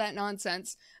do all that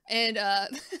nonsense. And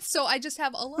so I just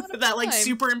have a lot of that time. like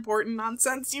super important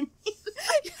nonsense you mean?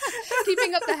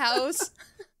 Keeping up the house.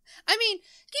 I mean,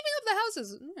 keeping up the house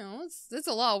is, you know, it's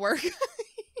a lot of work.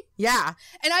 Yeah.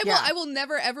 And I will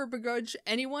never ever begrudge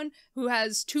anyone who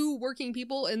has 2 working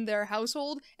people in their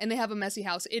household and they have a messy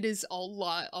house. It is a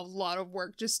lot of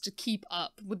work just to keep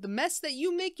up with the mess that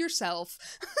you make yourself.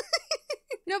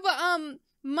 No, but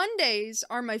Mondays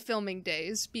are my filming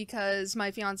days because my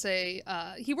fiance,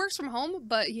 he works from home,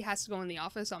 but he has to go in the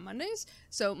office on Mondays.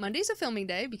 So Monday's a filming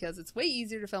day because it's way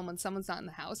easier to film when someone's not in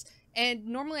the house. And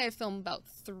normally I film about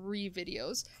 3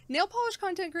 videos. Nail polish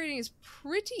content creating is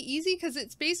pretty easy because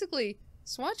it's basically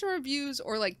swatch and reviews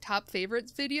or like top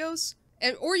favorites videos.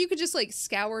 Or you could just like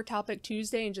scour Topic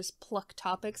Tuesday and just pluck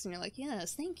topics and you're like,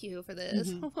 yes, thank you for this.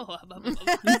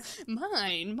 Mm-hmm.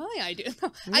 My idea.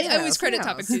 No, I always credit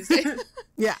Topic Tuesday.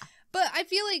 Yeah. But I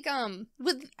feel like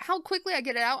with how quickly I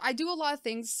get it out, I do a lot of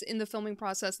things in the filming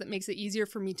process that makes it easier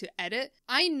for me to edit.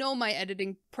 I know my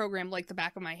editing program like the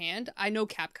back of my hand. I know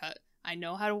CapCut. I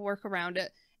know how to work around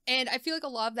it. And I feel like a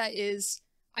lot of that is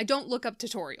I don't look up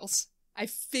tutorials. I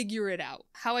figure it out.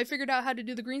 How I figured out how to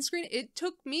do the green screen, it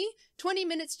took me 20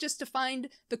 minutes just to find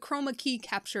the chroma key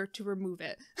capture to remove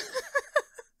it.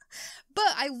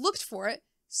 But I looked for it,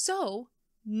 so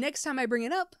next time I bring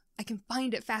it up, I can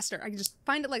find it faster. I can just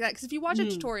find it like that. Because if you watch a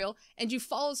tutorial and you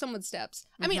follow someone's steps,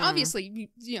 I mean, obviously,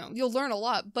 you know, you'll learn a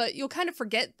lot, but you'll kind of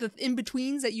forget the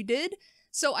in-betweens that you did.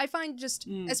 So I find just,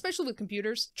 especially with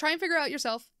computers, try and figure out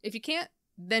yourself. If you can't,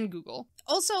 then Google.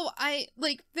 Also, I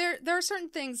like there are certain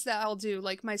things that I'll do,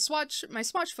 like my swatch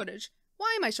footage.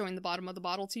 Why am I showing the bottom of the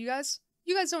bottle to you guys?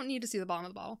 You guys don't need to see the bottom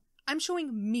of the bottle. I'm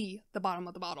showing me the bottom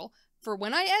of the bottle for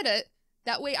when I edit.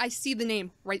 That way I see the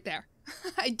name right there.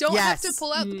 I don't have to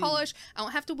pull out the polish. I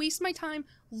don't have to waste my time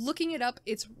looking it up.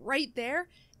 It's right there.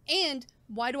 And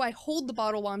why do I hold the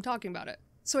bottle while I'm talking about it?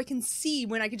 So I can see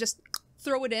when I can just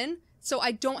throw it in. So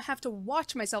I don't have to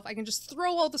watch myself. I can just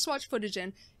throw all the swatch footage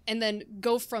in and then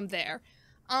go from there.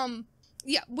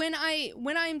 Yeah, when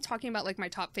I'm talking about like my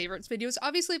top favorites videos,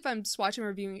 obviously if I'm swatching and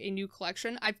reviewing a new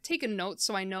collection, I've taken notes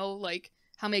so I know like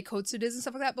how many coats it is and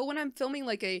stuff like that. But when I'm filming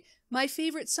like my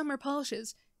favorite summer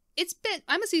polishes,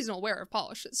 I'm a seasonal wearer of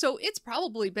polish, so it's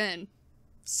probably been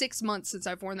 6 months since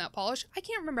I've worn that polish. I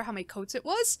can't remember how many coats it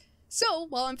was. So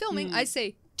while I'm filming, I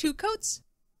say 2 coats,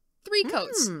 3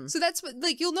 coats. So that's what,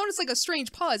 like, you'll notice like a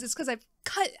strange pause. It's because I've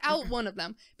cut out one of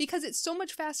them because it's so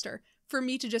much faster for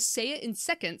me to just say it in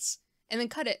seconds and then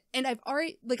cut it. And I've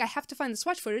already, like, I have to find the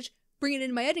swatch footage, bring it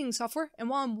into my editing software, and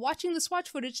while I'm watching the swatch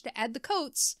footage to add the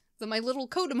coats, my little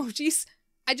coat emojis,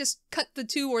 I just cut the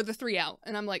 2 or the 3 out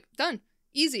and I'm like, done.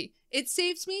 Easy. It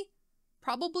saves me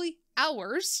probably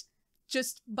hours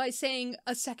just by saying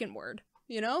a second word,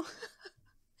 you know?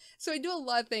 So I do a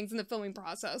lot of things in the filming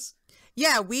process.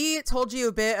 Yeah, we told you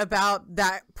a bit about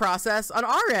that process on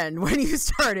our end when you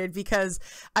started, because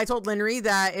I told Linry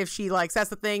that if she like says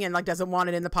the thing and like doesn't want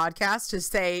it in the podcast, to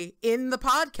say in the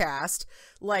podcast,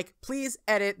 like, please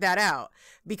edit that out,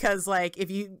 because like if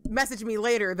you message me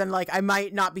later, then like I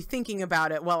might not be thinking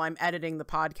about it while I'm editing the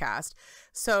podcast.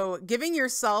 So giving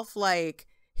yourself like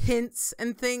hints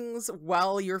and things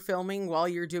while you're filming, while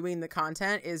you're doing the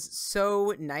content, is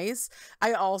so nice.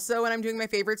 I also, when I'm doing my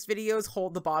favorites videos,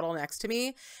 hold the bottle next to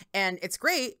me, and it's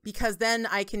great because then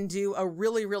I can do a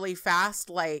really, really fast,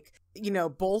 like, you know,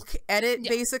 bulk edit,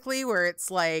 basically, where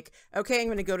it's like, okay, I'm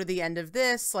going to go to the end of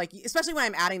this, like, especially when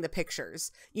I'm adding the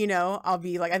pictures, you know, I'll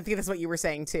be like, I think that's what you were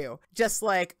saying too, just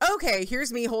like, okay,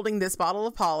 here's me holding this bottle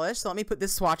of polish, so let me put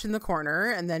this swatch in the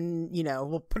corner, and then, you know,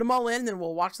 we'll put them all in, and then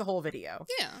we'll watch the whole video.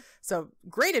 Yeah. So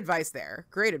great advice there.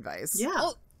 Great advice.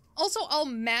 Yeah. Also, I'll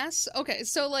mass, okay,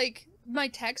 so like my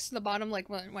text, the bottom, like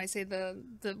when I say the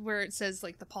where it says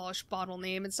like the polish bottle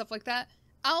name and stuff like that,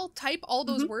 I'll type all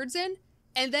those words in,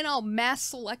 and then I'll mass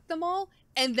select them all,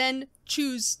 and then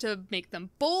choose to make them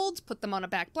bold, put them on a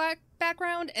black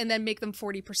background, and then make them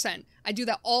 40%. I do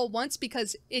that all once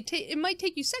because it might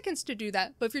take you seconds to do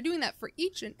that, but if you're doing that for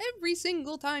each and every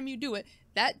single time you do it,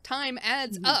 that time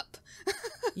adds up.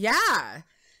 Yeah.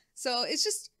 So it's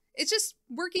just, It's just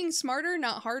working smarter,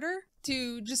 not harder,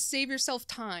 to just save yourself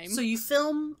time. So you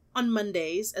film on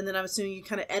Mondays, and then I'm assuming you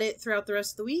kind of edit throughout the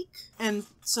rest of the week? And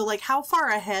so, like, how far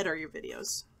ahead are your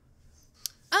videos?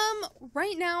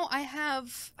 Right now I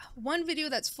have one video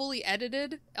that's fully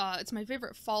edited. It's my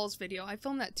favorite Falls video. I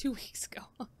filmed that 2 weeks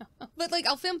ago. But, like,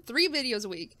 I'll film 3 videos a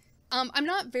week. I'm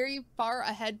not very far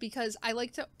ahead because I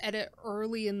like to edit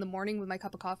early in the morning with my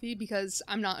cup of coffee because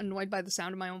I'm not annoyed by the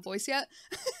sound of my own voice yet.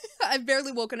 I've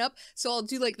barely woken up, so I'll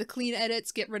do like the clean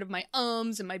edits, get rid of my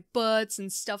ums and my buts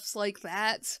and stuffs like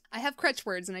that. I have crutch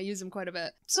words and I use them quite a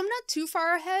bit. So I'm not too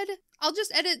far ahead. I'll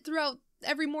just edit throughout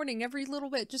every morning, every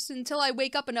little bit, just until I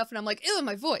wake up enough and I'm like, ew,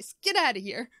 my voice, get out of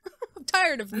here. I'm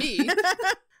tired of me.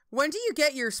 When do you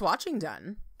get your swatching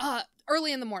done?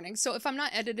 Early in the morning. So if I'm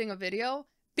not editing a video,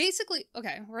 basically,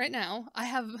 okay, right now, I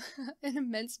have an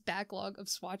immense backlog of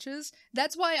swatches.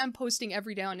 That's why I'm posting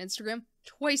every day on Instagram,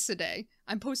 twice a day.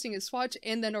 I'm posting a swatch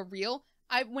and then a reel.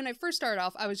 When I first started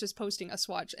off, I was just posting a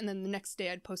swatch, and then the next day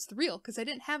I'd post the reel, because I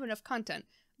didn't have enough content.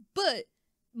 But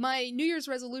my New Year's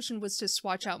resolution was to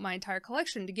swatch out my entire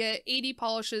collection, to get 80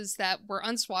 polishes that were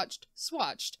unswatched,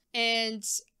 swatched. And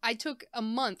I took a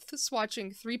month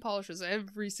swatching 3 polishes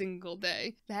every single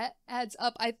day. That adds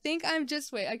up. I think I'm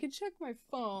just, wait, I can check my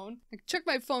phone. I can check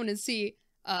my phone and see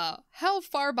how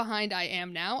far behind I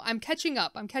am now. I'm catching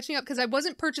up. I'm catching up because I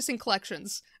wasn't purchasing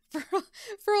collections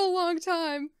for a long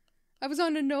time. I was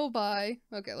on a no-buy.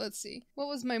 Okay, let's see. What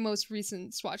was my most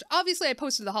recent swatch? Obviously, I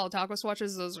posted the Holotaco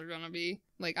swatches. Those are gonna be,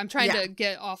 like, I'm trying to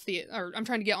get off the, or I'm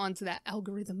trying to get onto that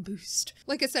algorithm boost.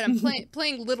 Like I said, I'm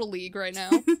playing Little League right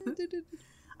now.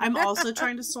 I'm also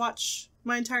trying to swatch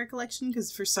my entire collection,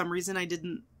 because for some reason I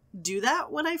didn't do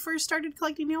that when I first started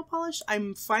collecting nail polish.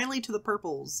 I'm finally to the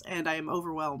purples, and I am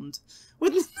overwhelmed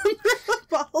with the number of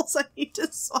bottles I need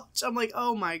to swatch. I'm like,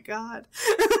 oh my god.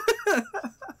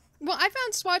 Well, I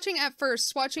found swatching at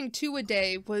first, swatching 2 a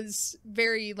day was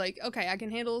very, like, okay, I can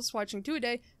handle swatching 2 a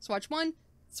day, swatch 1,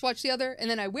 swatch the other,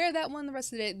 and then I wear that one the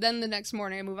rest of the day, then the next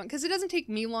morning I move on. Because it doesn't take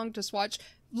me long to swatch.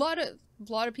 A lot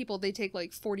of people, they take,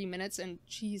 like, 40 minutes, and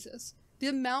Jesus. The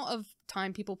amount of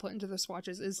time people put into their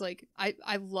swatches is, like,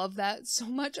 I love that so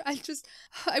much.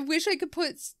 I wish I could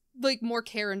put, like, more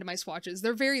care into my swatches.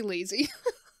 They're very lazy.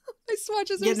 My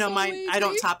swatches are so lazy. I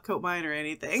don't top coat mine or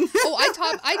anything. Oh,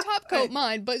 I top coat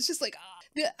mine, but it's just like,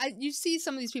 you see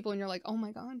some of these people and you're like, oh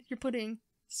my god, you're putting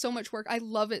so much work. I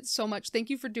love it so much. Thank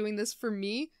you for doing this for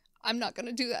me. I'm not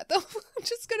gonna do that though. I'm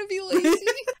just gonna be lazy.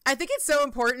 I think it's so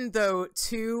important though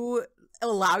to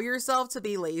allow yourself to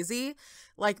be lazy.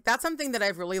 Like, that's something that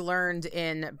I've really learned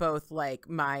in both, like,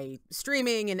 my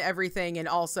streaming and everything, and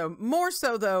also more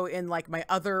so, though, in, like, my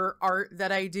other art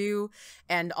that I do,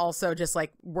 and also just,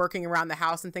 like, working around the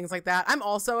house and things like that. I'm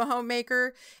also a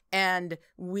homemaker, and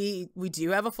we do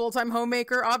have a full-time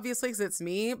homemaker, obviously, because it's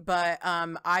me, but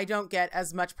I don't get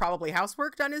as much probably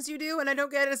housework done as you do, and I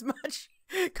don't get as much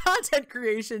content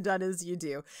creation done as you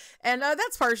do. And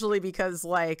that's partially because,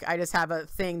 like, I just have a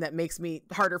thing that makes me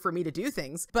harder for me to do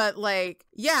things. But, like,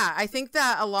 yeah, I think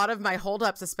that a lot of my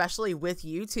holdups, especially with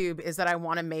YouTube, is that I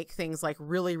want to make things, like,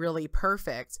 really, really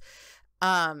perfect.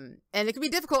 And it can be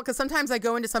difficult because sometimes I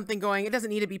go into something going, it doesn't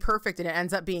need to be perfect, and it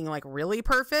ends up being, like, really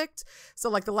perfect. So,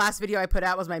 like, the last video I put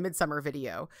out was my midsummer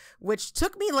video, which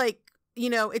took me, like, you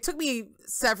know, it took me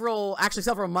several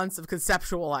months of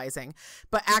conceptualizing,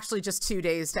 but actually just 2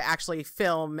 days to actually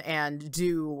film and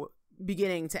do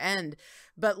beginning to end.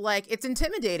 But, like, it's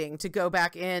intimidating to go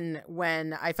back in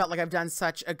when I felt like I've done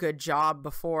such a good job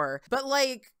before. But,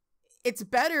 like, it's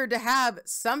better to have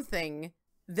something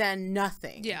than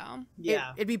nothing.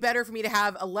 Yeah. It'd be better for me to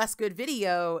have a less good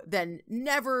video than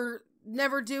never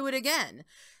do it again.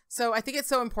 So I think it's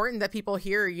so important that people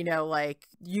hear, you know, like,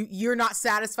 you're not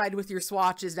satisfied with your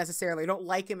swatches necessarily. You don't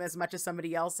like them as much as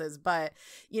somebody else's, but,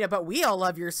 you know, but we all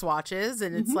love your swatches.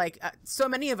 And it's like, so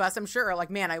many of us, I'm sure, are like,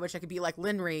 man, I wish I could be like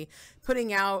Linry,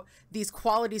 putting out these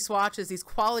quality swatches, these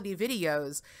quality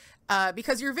videos.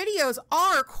 Because your videos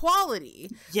are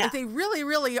quality. Yeah. Like, they really,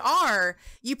 really are.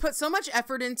 You put so much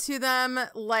effort into them.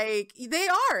 Like, they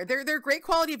are. They're great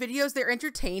quality videos. They're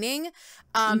entertaining.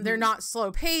 They're not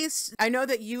slow paced. I know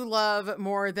that you love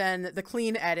more than the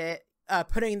clean edit,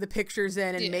 putting the pictures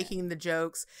in and making the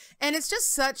jokes. And it's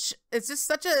just such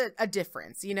a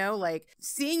difference, you know, like,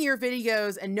 seeing your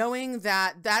videos and knowing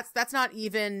that that's not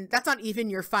even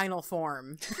your final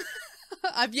form.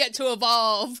 I've yet to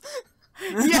evolve.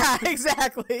 Yeah,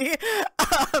 exactly.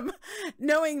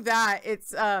 Knowing that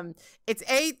it's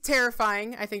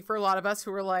terrifying, I think, for a lot of us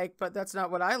who are like, but that's not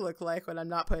what I look like when I'm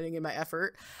not putting in my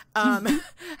effort. Not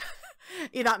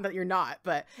that you're not,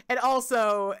 but, and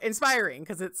also inspiring,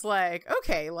 because it's like,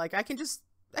 okay, like, I can just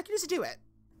just do it.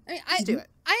 I mean, Just do it.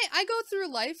 I go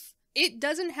through life. It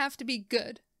doesn't have to be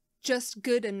good, just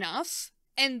good enough.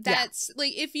 And that's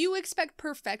like, if you expect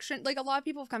perfection, like a lot of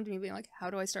people have come to me being like, how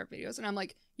do I start videos? And I'm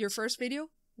like, your first video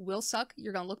will suck.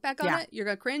 You're going to look back on it. You're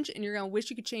going to cringe and you're going to wish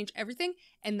you could change everything.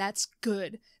 And that's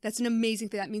good. That's an amazing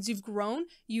thing. That means you've grown.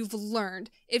 You've learned.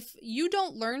 If you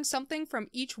don't learn something from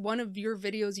each one of your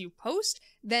videos you post,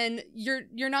 then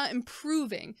you're not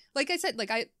improving. Like I said,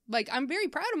 I'm very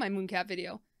proud of my Mooncat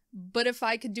video, but if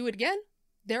I could do it again,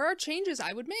 there are changes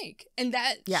I would make. And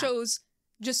that shows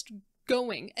just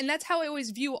going. And that's how I always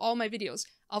view all my videos.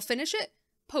 I'll finish it,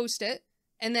 post it,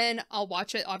 and then I'll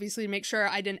watch it, obviously, to make sure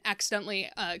I didn't accidentally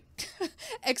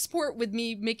export with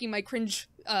me making my cringe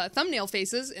thumbnail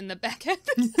faces in the back end.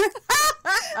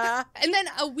 And then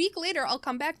a week later, I'll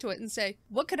come back to it and say,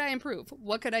 what could I improve?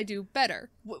 What could I do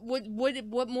better?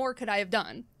 What more could I have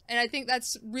done? And I think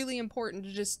that's really important,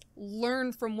 to just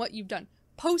learn from what you've done.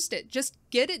 Post it. Just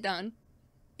get it done.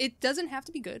 It doesn't have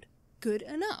to be good. Good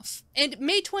enough. And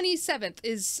May 27th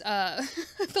is that's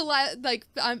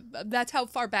how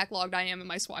far backlogged I am in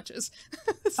my swatches.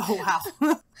 Oh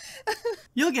wow.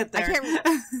 You'll get there.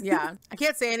 I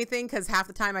can't say anything because half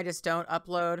the time I just don't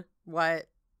upload what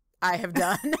I have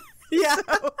done.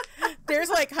 So there's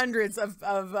like hundreds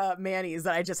of manis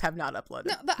that I just have not uploaded.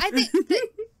 No, but I think that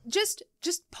just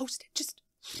post it.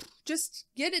 Just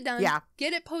get it done.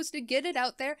 Get it posted, get it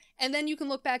out there, and then you can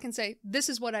look back and say, this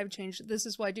is what I've changed, this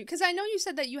is what I do. Because I know you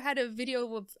said that you had a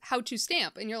video of how to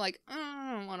stamp, and you're like,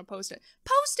 I don't want to post it.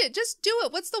 Post it! Just do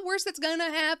it! What's the worst that's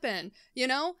gonna happen? You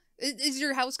know? Is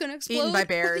your house gonna explode? Eaten by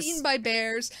bears. Eaten by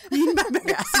bears. Eaten by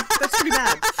bears. That's pretty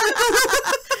bad.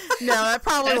 No, that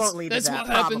probably won't lead to that. That's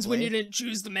what happens when you didn't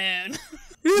choose the man.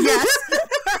 Yes.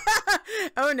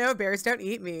 Oh no, bears don't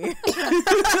eat me.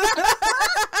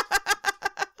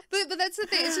 But that's the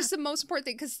thing. It's just the most important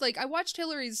thing. Because, like, I watched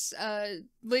Hillary's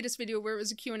latest video where it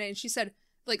was a Q&A, and she said,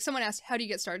 like, someone asked, how do you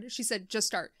get started? She said, just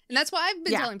start. And that's what I've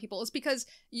been telling people. It's because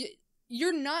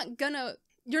you're not gonna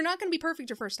be perfect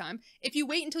your first time. If you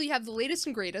wait until you have the latest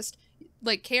and greatest,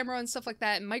 like camera and stuff like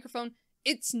that, and microphone,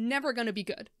 it's never gonna be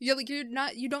good. You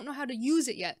don't know how to use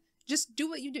it yet. Just do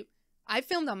what you do. I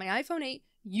filmed on my iPhone 8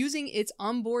 using its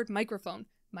onboard microphone.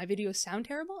 My videos sound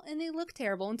terrible and they look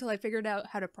terrible until I figured out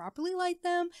how to properly light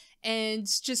them, and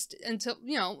just until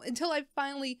I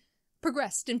finally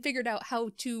progressed and figured out how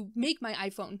to make my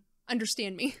iPhone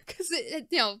understand me, because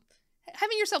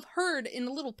having yourself heard in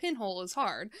a little pinhole is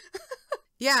hard.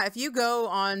 Yeah, if you go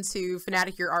on to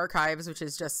Fanatic Your Archives, which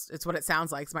is it's what it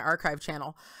sounds like, it's my archive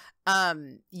channel,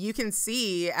 you can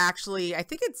see, actually, I don't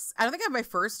think I have my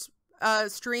first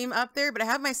stream up there, but I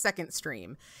have my second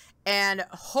stream. And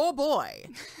oh boy,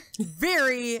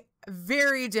 very,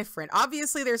 very different.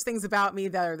 Obviously, there's things about me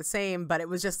that are the same, but it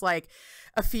was just like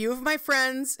a few of my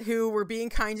friends who were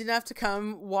being kind enough to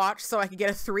come watch so I could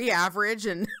get a 3 average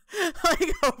and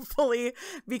like hopefully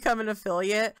become an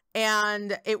affiliate.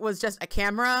 And it was just a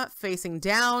camera facing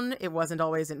down. It wasn't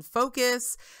always in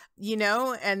focus,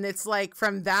 and it's like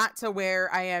from that to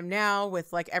where I am now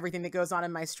with like everything that goes on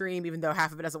in my stream, even though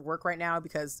half of it doesn't work right now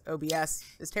because OBS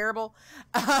is terrible.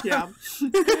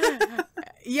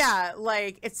 Yeah,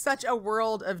 like it's such a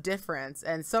world of difference,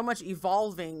 and so much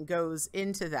evolving goes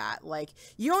into that. Like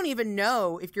you don't even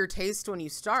know if your taste when you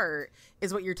start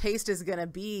is what your taste is going to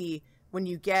be when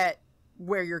you get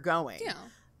where you're going. Yeah.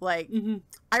 Like,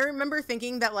 I remember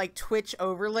thinking that, like, Twitch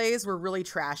overlays were really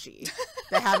trashy.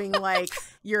 That having, like,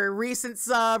 your recent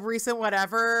sub, recent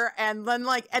whatever, and then,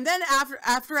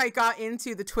 after I got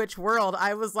into the Twitch world,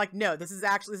 I was like, no, this is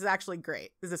actually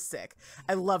great. This is sick.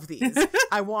 I love these.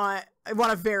 I want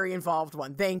a very involved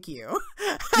one. Thank you.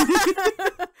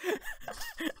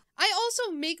 I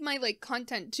also make my, like,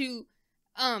 content to...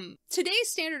 today's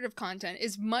standard of content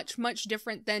is much, much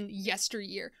different than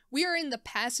yesteryear. We are in the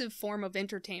passive form of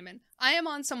entertainment. I am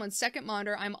on someone's second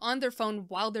monitor. I'm on their phone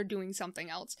while they're doing something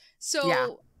else.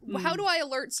 So how do I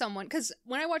alert someone? Because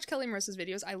when I watch Kelly Marissa's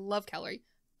videos, I love Kelly.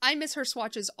 I miss her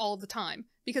swatches all the time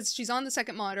because she's on the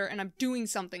second monitor and I'm doing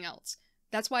something else.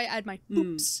 That's why I add my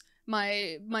poops,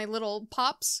 my little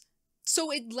pops.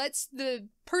 So it lets the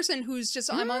person who's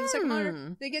just, I'm on the second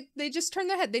monitor, they just turn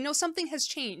their head. They know something has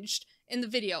changed in the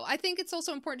video. I think it's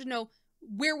also important to know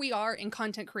where we are in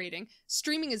content creating.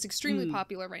 Streaming is extremely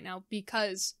popular right now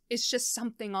because it's just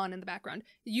something on in the background.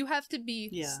 You have to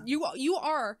be, you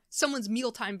are someone's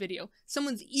mealtime video.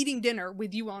 Someone's eating dinner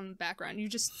with you on the background. You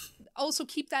just also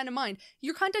keep that in mind.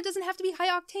 Your content doesn't have to be high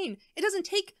octane. It doesn't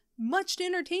take much to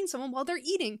entertain someone while they're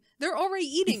eating. They're already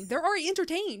eating. They're already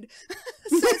entertained.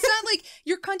 So it's not like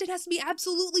your content has to be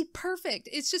absolutely perfect.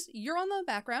 It's just you're on the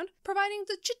background providing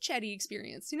the chit-chatty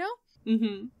experience,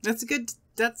 That's good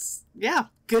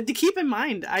to keep in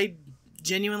mind. I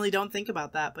genuinely don't think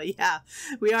about that, but yeah,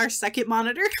 we are second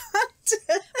monitor content.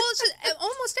 Well, it's just,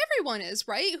 almost everyone is,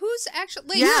 right? Who's actually,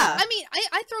 like, Yeah. I mean,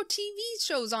 I throw TV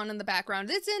shows on in the background.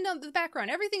 It's in the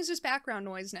background. Everything's just background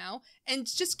noise now. And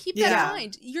just keep that in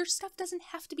mind. Your stuff doesn't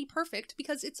have to be perfect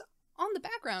because it's on the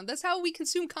background. That's how we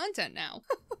consume content now.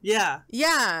 Yeah.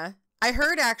 Yeah. I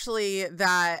heard actually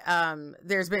that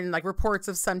there's been like reports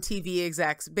of some TV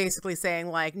execs basically saying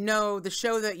like, no, the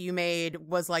show that you made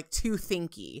was like too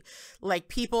thinky. Like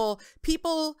people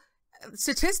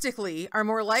statistically are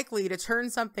more likely to turn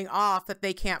something off that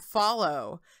they can't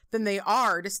follow than they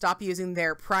are to stop using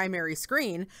their primary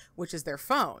screen, which is their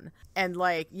phone. And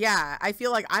like, yeah, I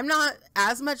feel like I'm not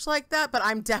as much like that, but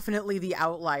I'm definitely the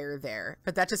outlier there.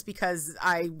 But that's just because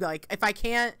I like, if I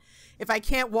can't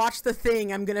watch the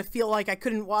thing, I'm going to feel like I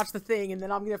couldn't watch the thing, and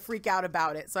then I'm going to freak out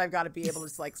about it. So I've got to be able to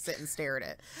just like sit and stare at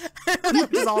it,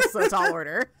 which is also a tall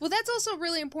order. Well, that's also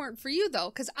really important for you, though,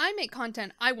 because I make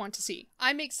content I want to see.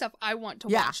 I make stuff I want to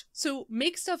watch. So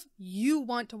make stuff you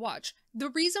want to watch. The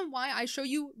reason why I show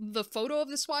you the photo of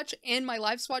the swatch and my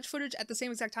live swatch footage at the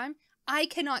same exact time, I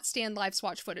cannot stand live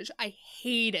swatch footage. I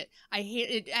hate it.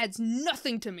 It adds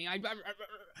nothing to me.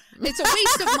 It's a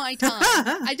waste of my time.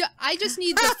 I just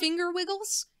need the finger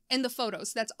wiggles and the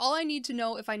photos. That's all I need to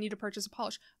know if I need to purchase a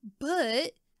polish.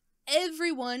 But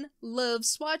everyone loves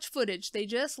swatch footage. They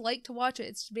just like to watch it.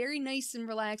 It's very nice and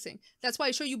relaxing. That's why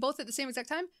I show you both at the same exact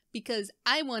time, because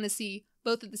I want to see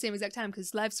both at the same exact time,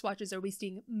 because live swatches are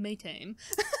wasting my time.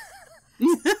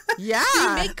 Yeah,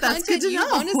 you make content you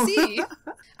want to see.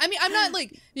 I mean, I'm not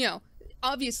like,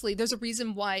 obviously there's a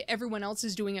reason why everyone else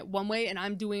is doing it one way and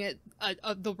I'm doing it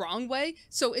the wrong way.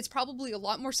 So it's probably a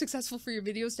lot more successful for your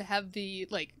videos to have the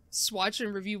like swatch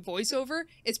and review voiceover.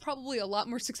 It's probably a lot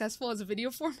more successful as a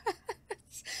video format.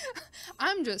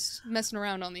 I'm just messing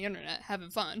around on the internet, having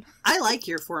fun. I like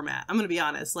your format. I'm going to be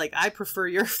honest. Like, I prefer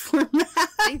your format.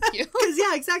 Thank you. Because,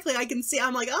 yeah, exactly. I can see,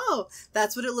 I'm like, oh,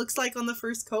 that's what it looks like on the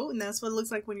first coat, and that's what it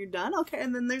looks like when you're done. Okay,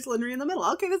 and then there's Linry in the middle.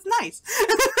 Okay, that's nice.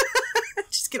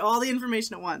 Just get all the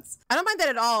information at once. I don't mind that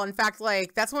at all. In fact,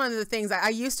 like, that's one of the things I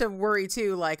used to worry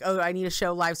too, like, oh, I need to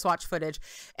show live swatch footage.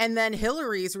 And then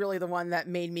Hillary's really the one that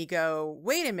made me go,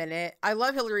 wait a minute. I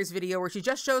love Hillary's video where she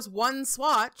just shows one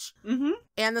swatch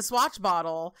and the swatch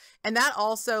bottle. And that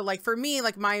also, like, for me,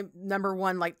 like, my number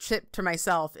one, like, tip to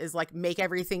myself is, like, make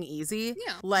everything easy.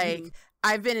 Yeah. Like,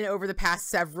 I've been in over the past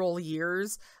several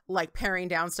years, like, paring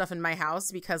down stuff in my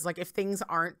house because, like, if things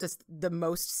aren't just the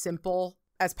most simple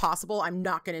as possible, I'm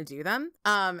not going to do them.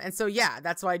 And so, yeah,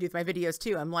 that's what I do with my videos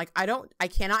too. I'm like, I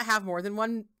cannot have more than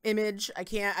one image.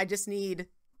 I just need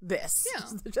this.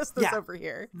 Yeah. Just this over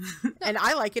here. And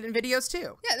I like it in videos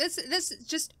too. Yeah, this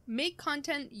just make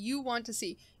content you want to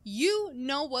see. You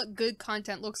know what good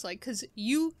content looks like because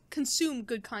you consume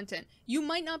good content. You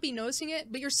might not be noticing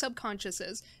it, but your subconscious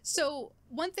is. So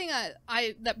one thing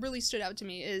that really stood out to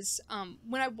me is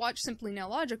when I watch Simply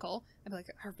Nailogical, I'm like,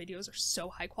 her videos are so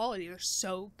high quality, they're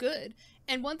so good.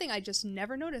 And one thing I just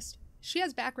never noticed, she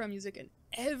has background music in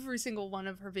every single one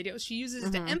of her videos. She uses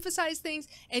it to emphasize things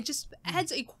and just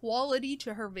adds a quality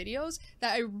to her videos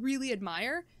that I really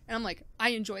admire. And I'm like, I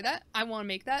enjoy that. I want to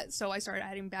make that. So I started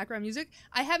adding background music.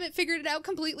 I haven't figured it out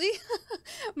completely.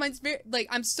 Mine's very, like,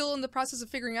 I'm still in the process of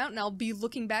figuring out, and I'll be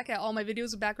looking back at all my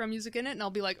videos with background music in it, and I'll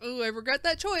be like, oh, I regret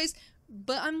that choice.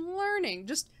 But I'm learning.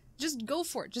 Just go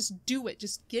for it. Just do it.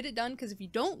 Just get it done. Because if you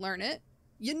don't learn it,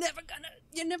 you're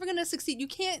never gonna succeed. You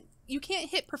can't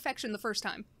hit perfection the first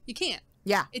time. You can't.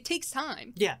 Yeah. It takes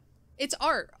time. Yeah. It's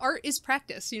art. Art is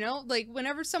practice, Like,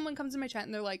 whenever someone comes in my chat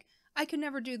and they're like, I could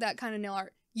never do that kind of nail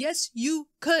art. Yes, you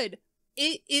could.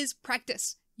 It is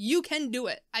practice. You can do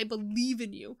it. I believe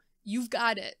in you. You've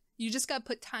got it. You just got to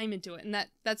put time into it. And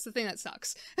that's the thing that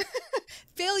sucks.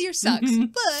 Failure sucks,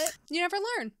 but you never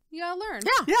learn. You gotta learn.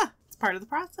 Yeah. It's part of the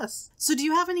process. So do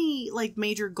you have any, like,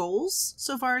 major goals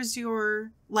so far as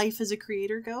your life as a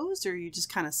creator goes? Or are you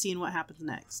just kind of seeing what happens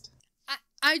next?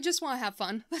 I just want to have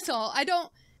fun. That's all. I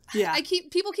don't. Yeah.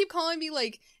 People keep calling me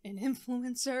like an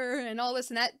influencer and all this,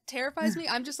 and that terrifies me.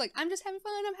 I'm just like, I'm just having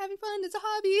fun. I'm having fun. It's a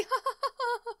hobby.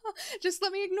 Just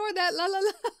let me ignore that. La la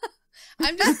la.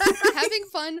 I'm just having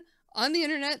fun on the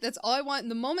internet. That's all I want.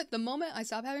 And the moment I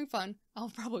stop having fun, I'll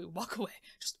probably walk away.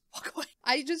 Just walk away.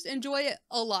 I just enjoy it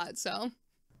a lot. So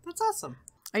that's awesome.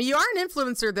 And you are an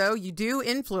influencer, though. You do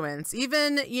influence.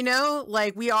 Even,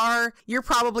 like you're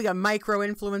probably a micro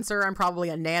influencer. I'm probably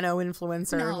a nano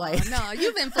influencer. No,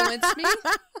 you've influenced me.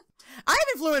 I've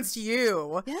influenced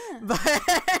you. Yeah. But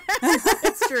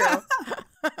it's true.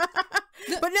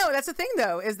 But no, that's the thing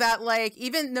though, is that like,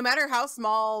 even no matter how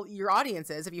small your audience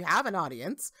is, if you have an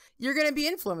audience, you're going to be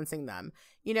influencing them.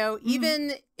 You know,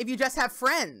 even if you just have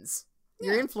friends,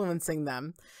 you're influencing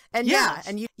them. And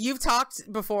and you've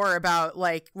talked before about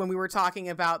like when we were talking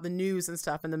about the news and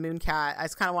stuff and the Mooncat, I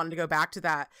just kind of wanted to go back to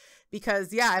that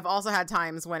because I've also had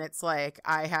times when it's like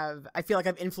I feel like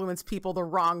I've influenced people the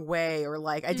wrong way, or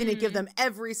like I didn't give them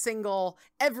every single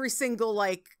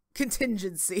like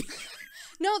contingency.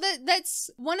 No, that's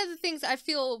one of the things I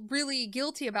feel really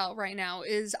guilty about right now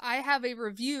is I have a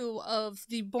review of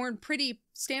the Born Pretty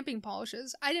stamping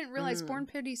polishes. I didn't realize Born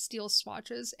Pretty steals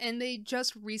swatches, and they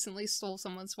just recently stole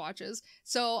someone's swatches.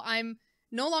 So I'm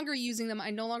no longer using them. I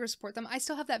no longer support them. I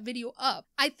still have that video up.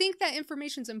 I think that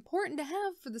information's important to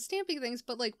have for the stamping things,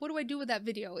 but like, what do I do with that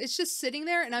video? It's just sitting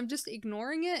there and I'm just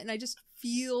ignoring it, and I just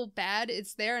feel bad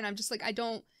it's there, and I'm just like, I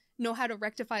don't know how to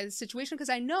rectify the situation because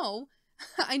I know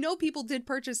people did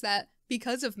purchase that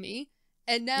because of me,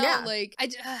 and now like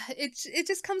it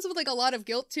just comes with like a lot of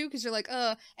guilt too, because you're like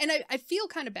and I feel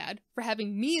kind of bad for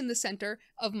having me in the center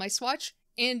of my swatch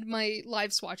and my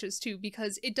live swatches too,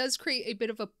 because it does create a bit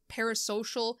of a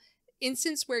parasocial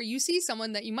instance where you see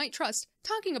someone that you might trust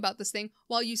talking about this thing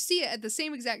while you see it at the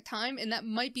same exact time, and that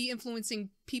might be influencing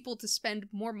people to spend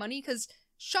more money, because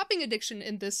shopping addiction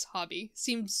in this hobby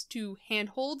seems to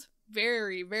handhold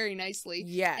very, very nicely.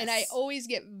 Yes. And I always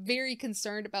get very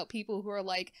concerned about people who are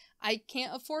like, I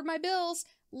can't afford my bills.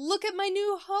 Look at my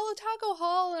new Holo Taco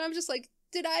haul. And I'm just like,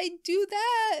 did I do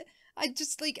that? I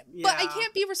just like, but I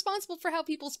can't be responsible for how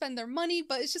people spend their money,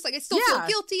 but it's just like, I still feel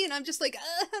guilty, and I'm just like,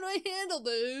 how do I handle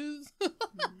this?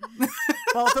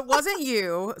 Well, if it wasn't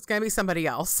you, it's going to be somebody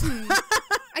else.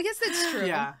 I guess that's true.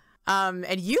 Yeah.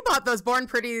 And you bought those Born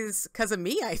Pretties because of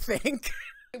me, I think.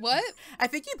 What? I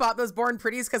think you bought those Born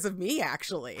Pretties because of me,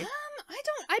 actually.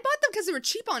 I bought them because they were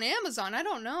cheap on Amazon. I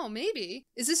don't know. Maybe.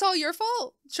 Is this all your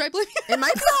fault? Should I blame you? It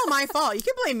might be all my fault. You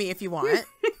can blame me if you want.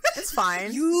 It's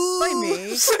fine. Blame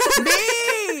me.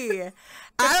 Me.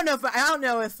 I don't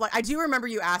know if like I do remember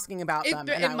you asking about them.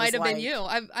 It might have been you.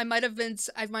 I might have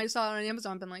saw it on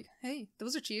Amazon and been like, hey,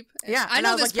 those are cheap. Yeah. I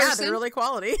know was this like, person. yeah, they're really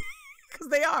quality. Because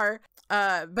they are.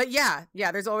 But yeah,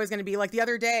 there's always going to be like the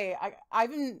other day.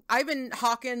 I've been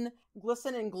hawking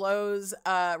Glisten and Glow's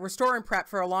Restore and Prep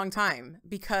for a long time,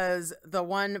 because the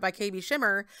one by KB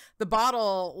Shimmer, the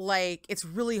bottle, like it's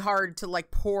really hard to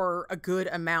like pour a good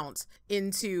amount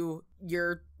into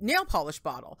your nail polish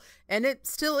bottle, and it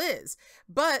still is.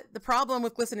 But the problem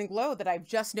with Glisten and Glow that I've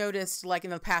just noticed like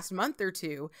in the past month or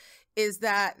two is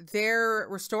that their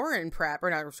Restore and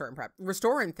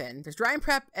Thin. There's Dry and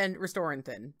Prep and Restore and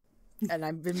Thin. And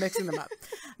I've been mixing them up.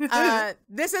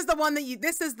 This is the one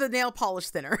this is the nail polish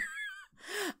thinner.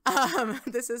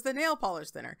 This is the nail polish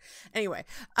thinner. Anyway,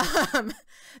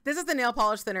 this is the nail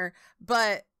polish thinner,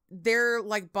 but their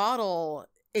like bottle,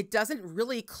 it doesn't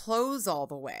really close all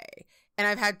the way. And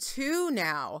I've had two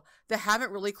now that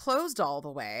haven't really closed all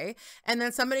the way. And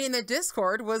then somebody in the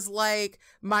Discord was like,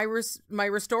 my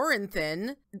Restore and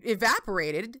Thin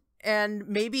evaporated, and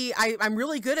maybe I'm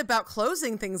really good about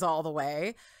closing things all the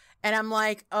way. And I'm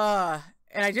like, and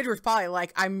I did reply,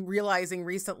 like, I'm realizing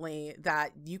recently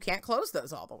that you can't close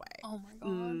those all the way. Oh my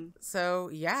God. So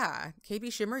yeah,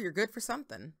 KB Shimmer, you're good for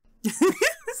something.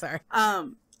 Sorry.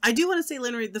 I do want to say,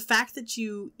 Linry, the fact that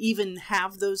you even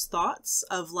have those thoughts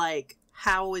of like,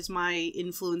 how is my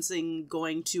influencing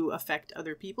going to affect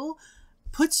other people,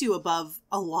 puts you above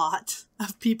a lot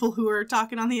of people who are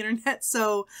talking on the internet.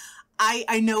 So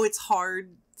I know it's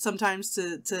hard sometimes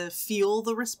to feel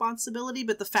the responsibility,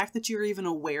 but the fact that you're even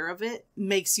aware of it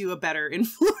makes you a better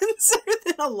influencer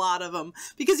than a lot of them,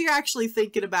 because you're actually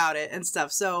thinking about it and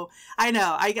stuff. So I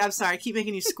know, I'm sorry, I keep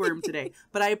making you squirm today,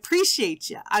 but I appreciate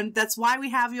you. That's why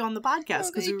we have you on the podcast,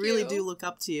 because we really do look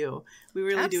up to you. We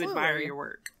really do admire your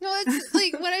work. No, it's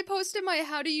like when I posted my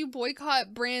how do you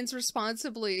boycott brands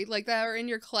responsibly, like that are in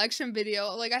your collection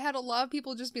video, like I had a lot of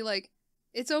people just be like,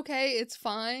 it's okay, it's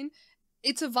fine.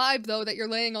 It's a vibe, though, that you're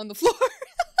laying on the floor.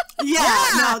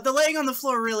 No, the laying on the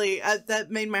floor really,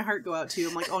 that made my heart go out to you.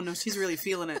 I'm like, oh no, she's really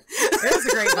feeling it. It was a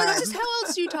great vibe. Just how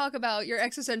else do you talk about your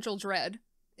existential dread?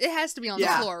 It has to be on the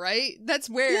floor, right?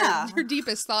 That's where your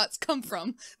deepest thoughts come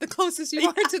from. The closest you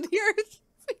are to the earth.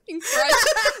 Being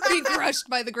crushed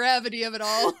by the gravity of it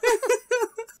all.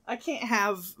 I can't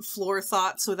have floor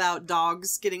thoughts without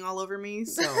dogs getting all over me,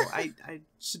 so I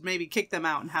should maybe kick them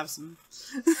out and have some.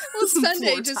 Well, some Sunday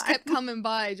floor just time. kept coming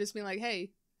by, just being like,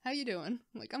 "Hey, how you doing?"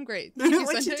 I'm like, "I'm great."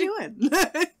 What Sunday. you doing?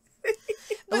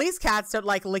 At least cats don't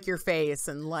like lick your face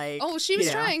and like. Oh, she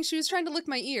was trying. She was trying to lick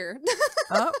my ear.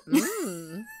 Oh.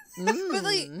 But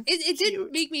like, it did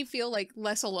Cute. make me feel like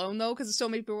less alone though, because so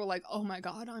many people were like, "Oh my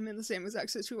god, I'm in the same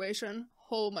exact situation.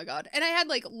 Oh my god!" And I had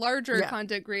like larger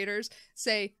content creators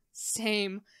say,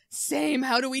 "Same.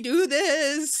 How do we do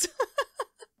this?"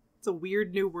 It's a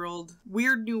weird new world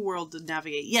to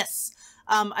navigate. Yes.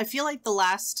 I feel like the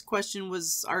last question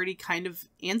was already kind of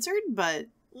answered, but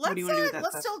what do you want to do with that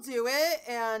let's stuff? still do it,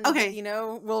 and Okay.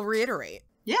 We'll reiterate.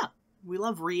 Yeah, we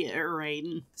love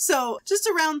reiterating. So, just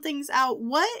to round things out,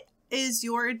 what is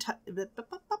your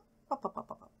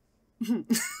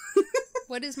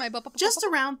What is my just to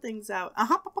round things out?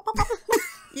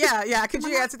 Yeah. Could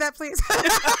you answer that, please?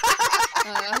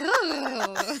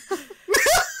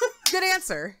 Good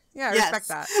answer. Yeah, I respect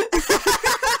that.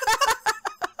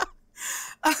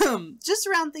 Just to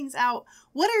round things out,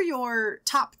 what are your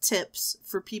top tips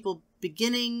for people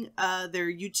beginning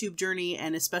their YouTube journey,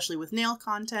 and especially with nail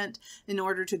content, in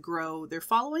order to grow their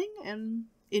following and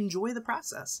enjoy the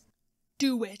process?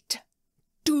 Do it.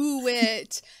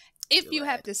 If you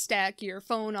have to stack your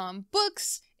phone on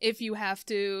books, if you have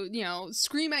to,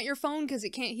 scream at your phone because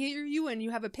it can't hear you and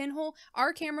you have a pinhole,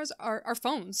 our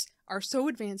phones are so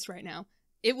advanced right now.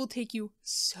 It will take you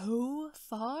so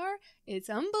far. It's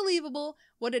unbelievable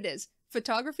what it is.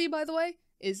 Photography, by the way,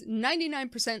 is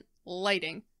 99%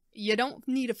 lighting. You don't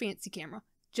need a fancy camera.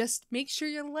 Just make sure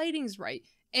your lighting's right.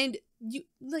 And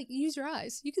use your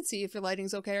eyes. You can see if your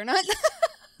lighting's okay or not.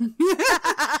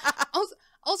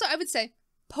 Also, I would say,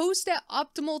 post at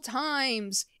optimal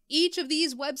times. Each of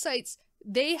these websites,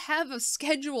 they have a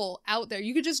schedule out there.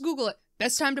 You could just Google it.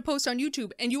 Best time to post on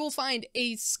YouTube, and you will find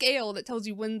a scale that tells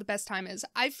you when the best time is.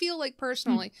 I feel like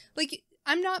personally,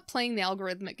 I'm not playing the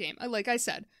algorithmic game. Like I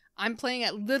said, I'm playing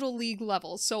at Little League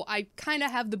levels, so I kind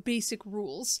of have the basic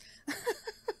rules.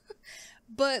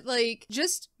 But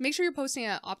just make sure you're posting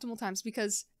at optimal times,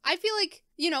 because I feel like,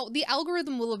 the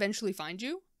algorithm will eventually find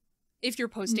you if you're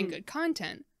posting good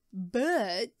content.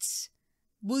 But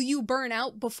will you burn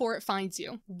out before it finds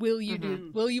you? Will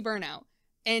you burn out?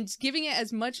 And giving it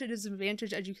as much as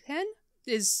advantage as you can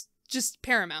is just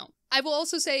paramount. I will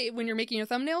also say, when you're making your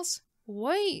thumbnails,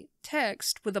 white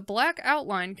text with a black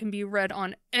outline can be read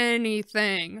on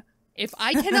anything. If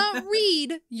I cannot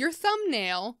read your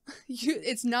thumbnail,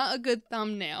 it's not a good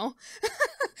thumbnail.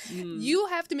 You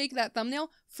have to make that thumbnail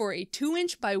for a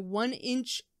 2-inch by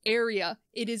 1-inch area.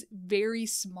 It is very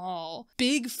small.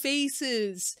 Big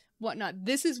faces, whatnot.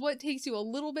 This is what takes you a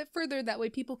little bit further. That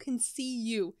way people can see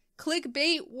you.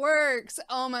 Clickbait works.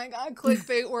 Oh my god,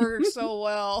 clickbait works so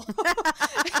well.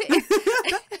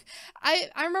 I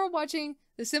remember watching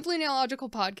the Simply Nailogical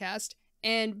podcast,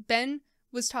 and Ben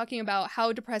was talking about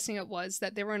how depressing it was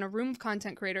that they were in a room of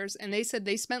content creators, and they said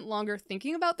they spent longer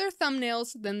thinking about their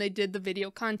thumbnails than they did the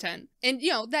video content. And,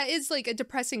 that is a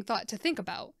depressing thought to think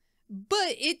about.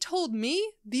 But it told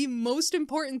me the most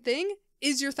important thing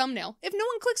is your thumbnail. If no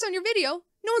one clicks on your video,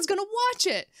 no one's gonna watch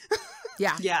it.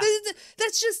 Yeah.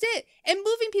 That's just it. And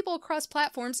moving people across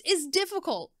platforms is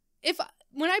difficult.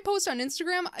 When I post on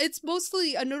Instagram, it's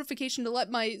mostly a notification to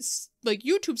let my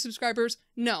YouTube subscribers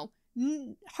know.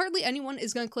 Hardly anyone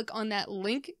is gonna click on that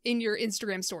link in your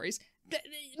Instagram stories.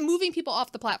 Moving people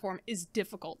off the platform is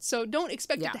difficult, so don't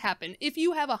expect it to happen. If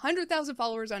you have 100,000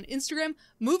 followers on Instagram,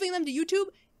 moving them to YouTube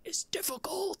is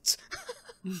difficult.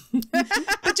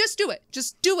 But just do it.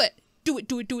 Just do it. Do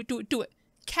it.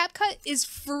 CapCut is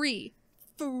free.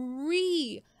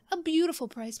 A beautiful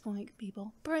price point,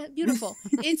 people. Beautiful.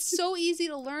 It's so easy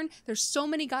to learn. There's so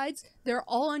many guides. They're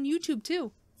all on YouTube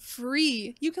too.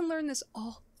 Free. You can learn this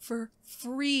all for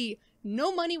free.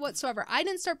 No money whatsoever. I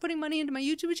didn't start putting money into my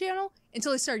YouTube channel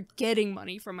until I started getting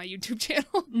money from my YouTube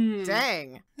channel.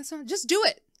 Dang. Just do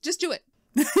it.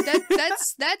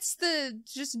 That's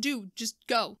just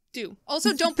go.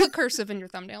 Also, don't put cursive in your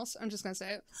thumbnails. I'm just gonna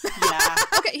say it. Yeah.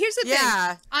 Okay, here's the thing.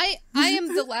 I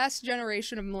am the last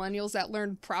generation of millennials that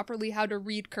learned properly how to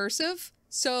read cursive.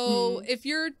 So if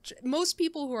most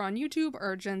people who are on YouTube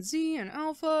are Gen Z and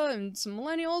Alpha and some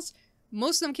millennials,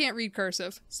 most of them can't read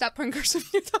cursive. Stop putting cursive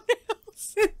in your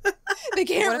thumbnails. They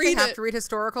can't read it. They have to read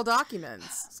historical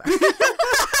documents. Sorry.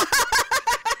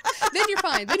 Then you're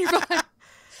fine.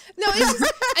 No, it's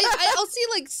just, I'll see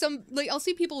I'll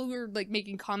see people who are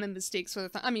making common mistakes for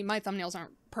my thumbnails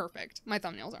aren't perfect.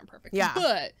 Yeah.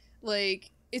 But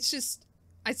it's just,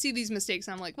 I see these mistakes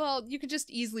and I'm like, well, you could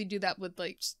just easily do that with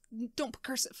just don't put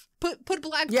cursive. Put a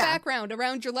black background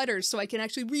around your letters so I can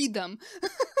actually read them.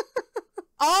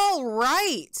 All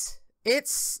right.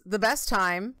 It's the best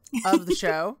time of the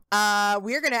show.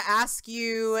 We're going to ask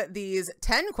you these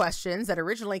 10 questions that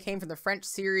originally came from the French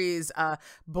series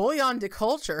Bouillon de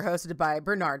Culture, hosted by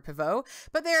Bernard Pivot,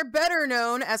 but they are better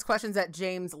known as questions that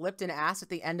James Lipton asked at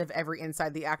the end of every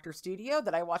Inside the Actor Studio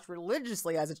that I watched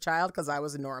religiously as a child because I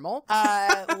was normal.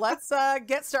 Let's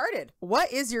get started.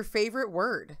 What is your favorite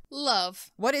word?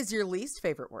 Love. What is your least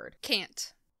favorite word?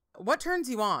 Can't. What turns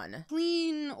you on?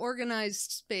 Clean,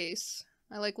 organized space.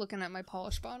 I like looking at my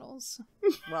polish bottles.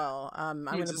 Well, I'm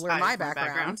going to just blur hide my my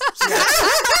background. Well,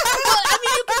 I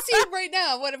mean, you can see right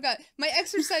now what I've got. My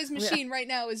exercise machine right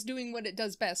now is doing what it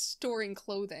does best, storing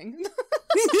clothing.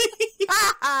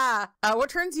 What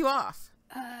turns you off?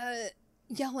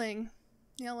 Yelling.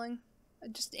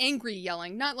 Just angry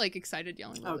yelling, not like excited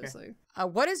yelling, obviously. Okay.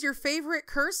 What is your favorite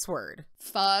curse word?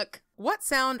 Fuck. What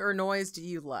sound or noise do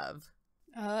you love?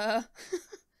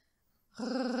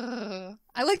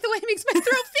 I like the way it makes my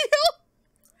throat feel.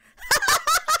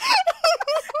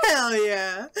 Hell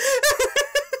yeah.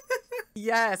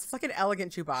 Yes, it's like an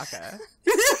elegant Chewbacca.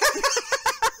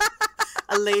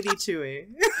 A Lady Chewie.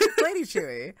 Lady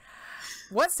Chewie.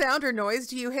 What sound or noise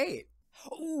do you hate?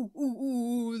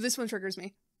 Ooh, this one triggers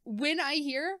me. When I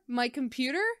hear my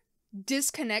computer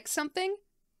disconnect something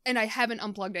and I haven't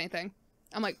unplugged anything,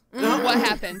 I'm like, what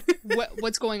happened?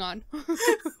 What's going on?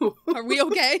 Are we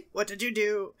okay? What did you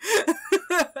do?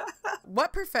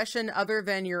 What profession other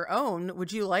than your own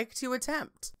would you like to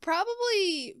attempt?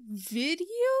 Probably video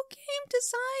game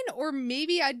design, or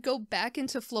maybe I'd go back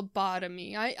into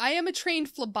phlebotomy. I am a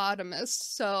trained phlebotomist,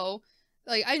 so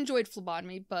like I enjoyed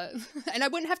phlebotomy, but and I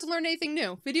wouldn't have to learn anything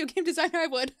new. Video game designer, I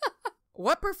would.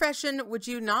 What profession would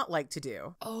you not like to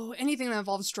do? Oh, anything that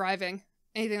involves driving.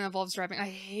 Anything that involves driving. I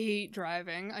hate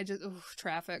driving.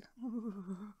 Traffic.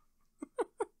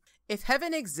 If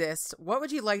heaven exists, what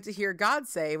would you like to hear God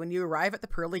say when you arrive at the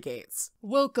pearly gates?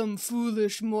 Welcome,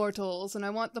 foolish mortals. And I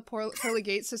want the pearly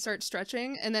gates to start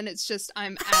stretching, and then it's just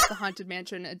I'm at the Haunted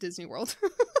Mansion at Disney World.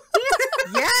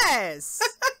 Yes!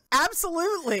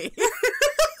 Absolutely!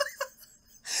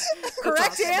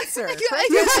 Correct awesome. answer.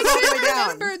 I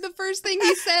remember the first thing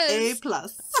he says. A+.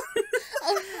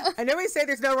 I know we say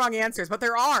there's no wrong answers, but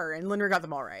there are, and Linry got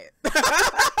them all right.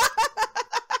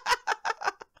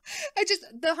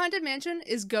 The Haunted Mansion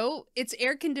is GOAT. It's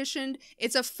air conditioned.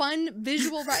 It's a fun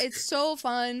visual ride. It's so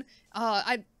fun.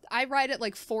 I ride it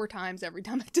like 4 times every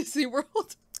time at Disney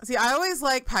World. See, I always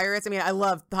like Pirates. I mean, I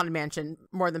love the Haunted Mansion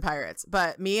more than Pirates.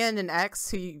 But me and an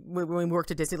ex, when we worked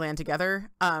at Disneyland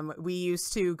together, we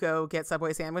used to go get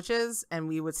Subway sandwiches, and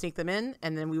we would sneak them in,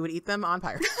 and then we would eat them on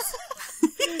Pirates.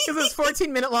 Because it was a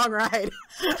 14-minute long ride.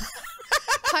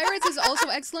 Pirates is also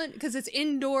excellent because it's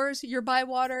indoors, you're by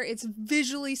water, it's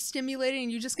visually stimulating,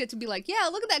 and you just get to be like, yeah,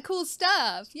 look at that cool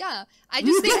stuff. Yeah. I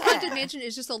just think Haunted Mansion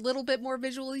is just a little bit more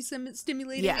visually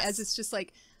stimulating, as it's just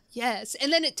like, yes.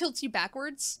 And then it tilts you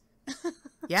backwards.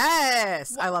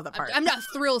 Yes. I love that part. I'm not a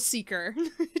thrill seeker.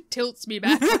 It tilts me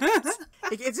backwards.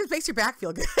 It just makes your back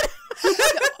feel good.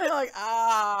 You're like,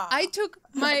 ah. I took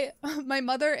my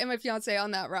mother and my fiance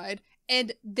on that ride,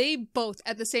 and they both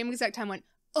at the same exact time went,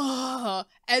 oh,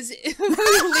 as if we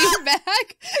lean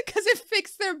back because it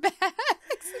fixed their backs.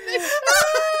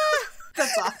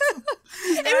 That's awesome.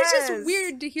 It was just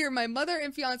weird to hear my mother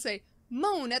and fiance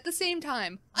moan at the same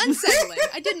time. Unsettling.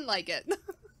 I didn't like it.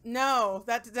 No,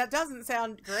 that doesn't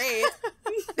sound great.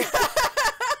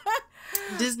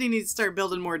 Disney needs to start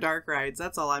building more dark rides.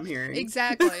 That's all I'm hearing.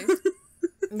 Exactly.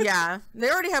 Yeah, they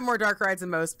already have more dark rides than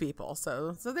most people,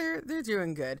 so they're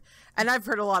doing good. And I've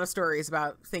heard a lot of stories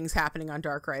about things happening on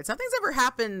dark rides. Nothing's ever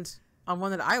happened on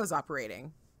one that I was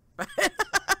operating.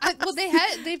 Well,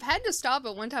 they've had to stop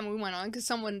it one time we went on because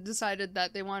someone decided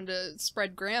that they wanted to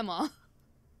spread grandma.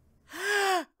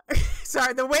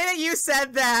 Sorry, the way that you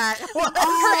said that. Her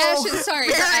ashes. Sorry,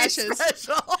 her ashes.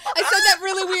 Special. I said that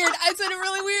really weird. I said it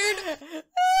really weird.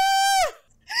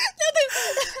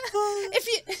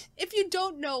 If you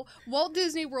don't know, Walt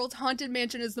Disney World's Haunted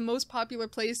Mansion is the most popular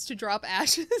place to drop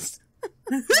ashes.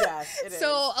 Yes, it is.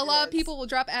 So a lot of people will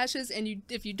drop ashes, and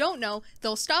if you don't know,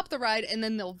 they'll stop the ride and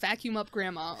then they'll vacuum up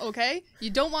grandma. Okay, you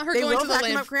don't want her going to the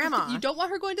landfill. Grandma. You don't want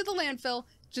her going to the landfill.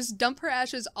 Just dump her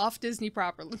ashes off Disney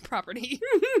property.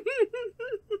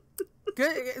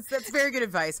 Good. That's very good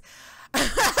advice.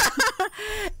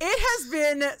 It has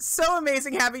been so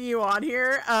amazing having you on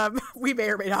here. We may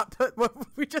or may not put what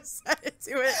we just said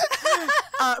into it.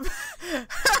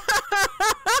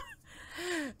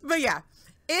 But yeah,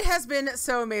 it has been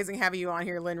so amazing having you on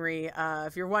here, Linry.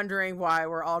 If you're wondering why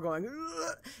we're all going,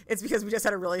 ugh, it's because we just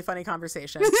had a really funny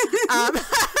conversation.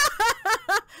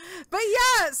 But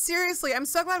yeah, seriously, I'm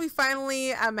so glad we finally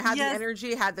had the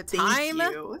energy, had the time.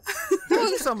 Thank you.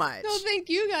 Thank you so much. No, thank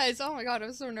you guys. Oh my god, I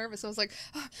was so nervous. I was like,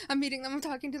 oh, I'm meeting them, I'm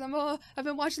talking to them. Oh, I've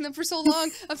been watching them for so long.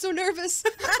 I'm so nervous.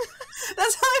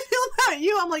 That's how I feel about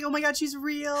you. I'm like, oh my god, she's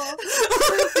real.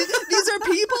 These are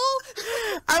people?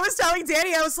 I was telling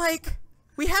Danny, I was like,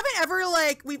 we haven't ever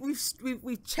like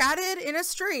we've chatted in a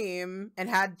stream and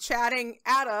had chatting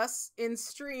at us in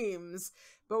streams,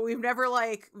 but we've never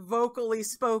like vocally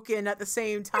spoken at the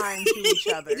same time to each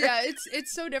other. Yeah,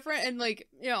 it's so different. And like,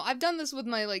 you know, I've done this with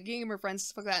my like gamer friends,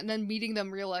 stuff like that, and then meeting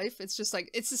them real life, it's just like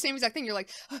it's the same exact thing. You're like,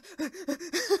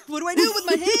 what do I do with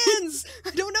my hands?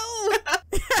 I don't know.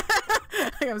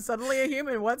 I'm suddenly a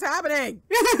human. What's happening?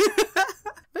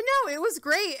 But no, it was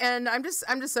great, and I'm just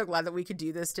so glad that we could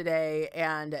do this today.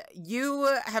 And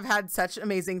you have had such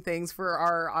amazing things for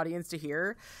our audience to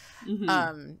hear.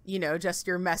 Mm-hmm. You know, just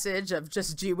your message of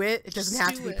just do it. It doesn't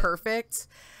have to be perfect.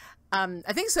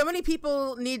 I think so many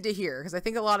people need to hear, because I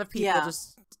think a lot of people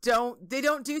just don't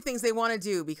do things they want to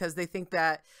do because they think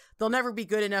that they'll never be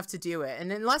good enough to do it. And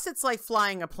unless it's like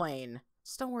flying a plane,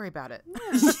 just don't worry about it.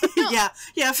 Yeah.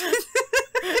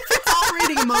 If you're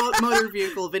operating a motor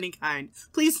vehicle of any kind,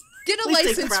 please get a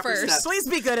license first. Steps. Please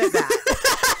be good at that.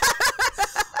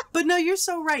 But no, you're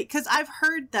so right, because I've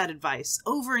heard that advice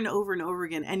over and over and over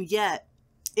again, and yet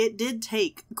it did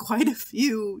take quite a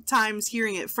few times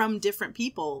hearing it from different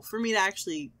people for me to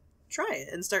actually try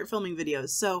it and start filming videos.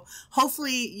 So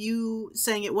hopefully you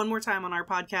saying it one more time on our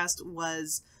podcast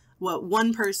was what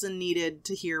one person needed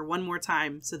to hear one more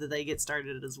time so that they get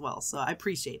started as well. So I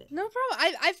appreciate it. No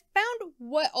problem. I've found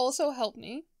what also helped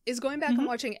me is going back and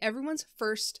watching everyone's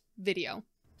first video.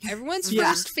 Everyone's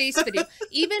first face video.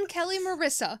 Even Kelly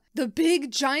Marissa, the big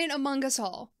giant among us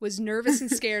all, was nervous and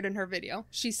scared in her video.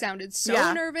 She sounded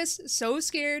so nervous, so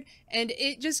scared, and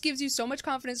it just gives you so much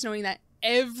confidence knowing that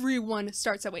everyone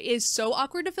starts that way. It is so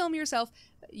awkward to film yourself.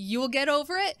 You will get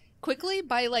over it quickly.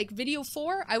 By like video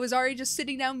 4, I was already just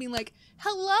sitting down being like,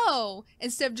 hello,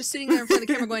 instead of just sitting there in front of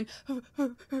the camera going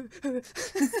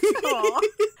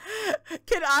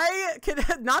can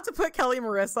not to put Kelly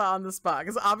Marissa on the spot,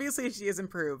 because obviously she has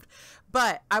improved,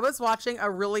 but I was watching a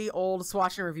really old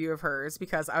swatch and review of hers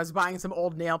because I was buying some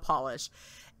old nail polish,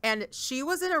 and she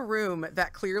was in a room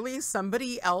that clearly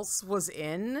somebody else was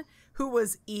in who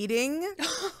was eating,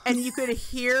 and you could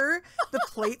hear the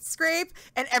plate scrape,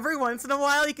 and every once in a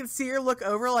while you can see her look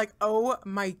over like, oh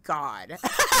my god.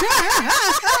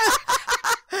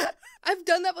 I've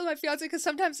done that with my fiance because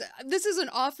sometimes this is an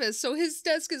office, so his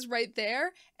desk is right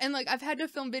there, and like I've had to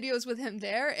film videos with him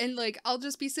there, and like I'll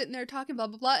just be sitting there talking blah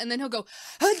blah blah, and then he'll go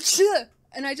Achoo!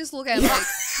 And I just look at him like,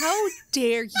 how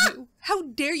dare you? How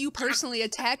dare you personally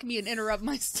attack me and interrupt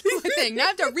my thing? Now I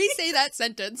have to re-say that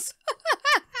sentence.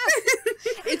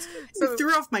 You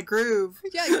threw off my groove.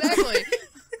 Yeah, exactly.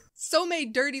 So many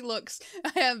dirty looks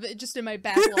I have just in my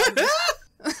backlog.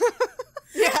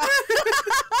 Yeah.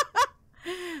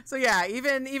 So yeah,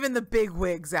 even the big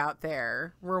wigs out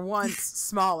there were once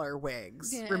smaller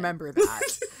wigs. Yeah. Remember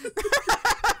that.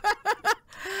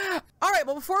 All right,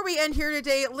 well, before we end here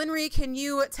today, Linry, can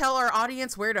you tell our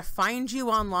audience where to find you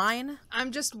online?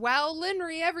 I'm just Wow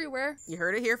Linry everywhere. You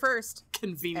heard it here first.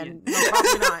 Convenient. And no,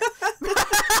 probably not.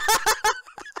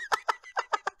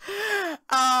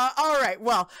 All right,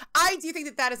 well, I do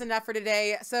think that is enough for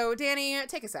today. So, Danny,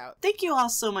 take us out. Thank you all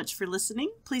so much for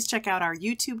listening. Please check out our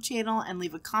YouTube channel and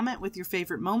leave a comment with your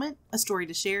favorite moment, a story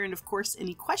to share, and of course,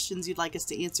 any questions you'd like us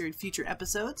to answer in future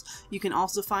episodes. You can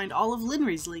also find all of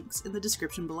Linry's links in the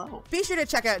description below. Be sure to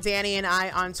check out Danny and I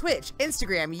on Twitch,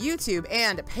 Instagram, YouTube,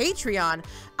 and Patreon.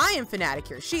 I am Fanatic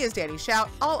here. She is Danny Shout.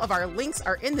 All of our links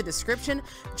are in the description.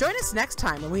 Join us next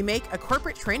time when we make a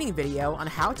corporate training video on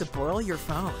how to boil your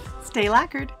phone. Stay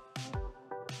lacquered.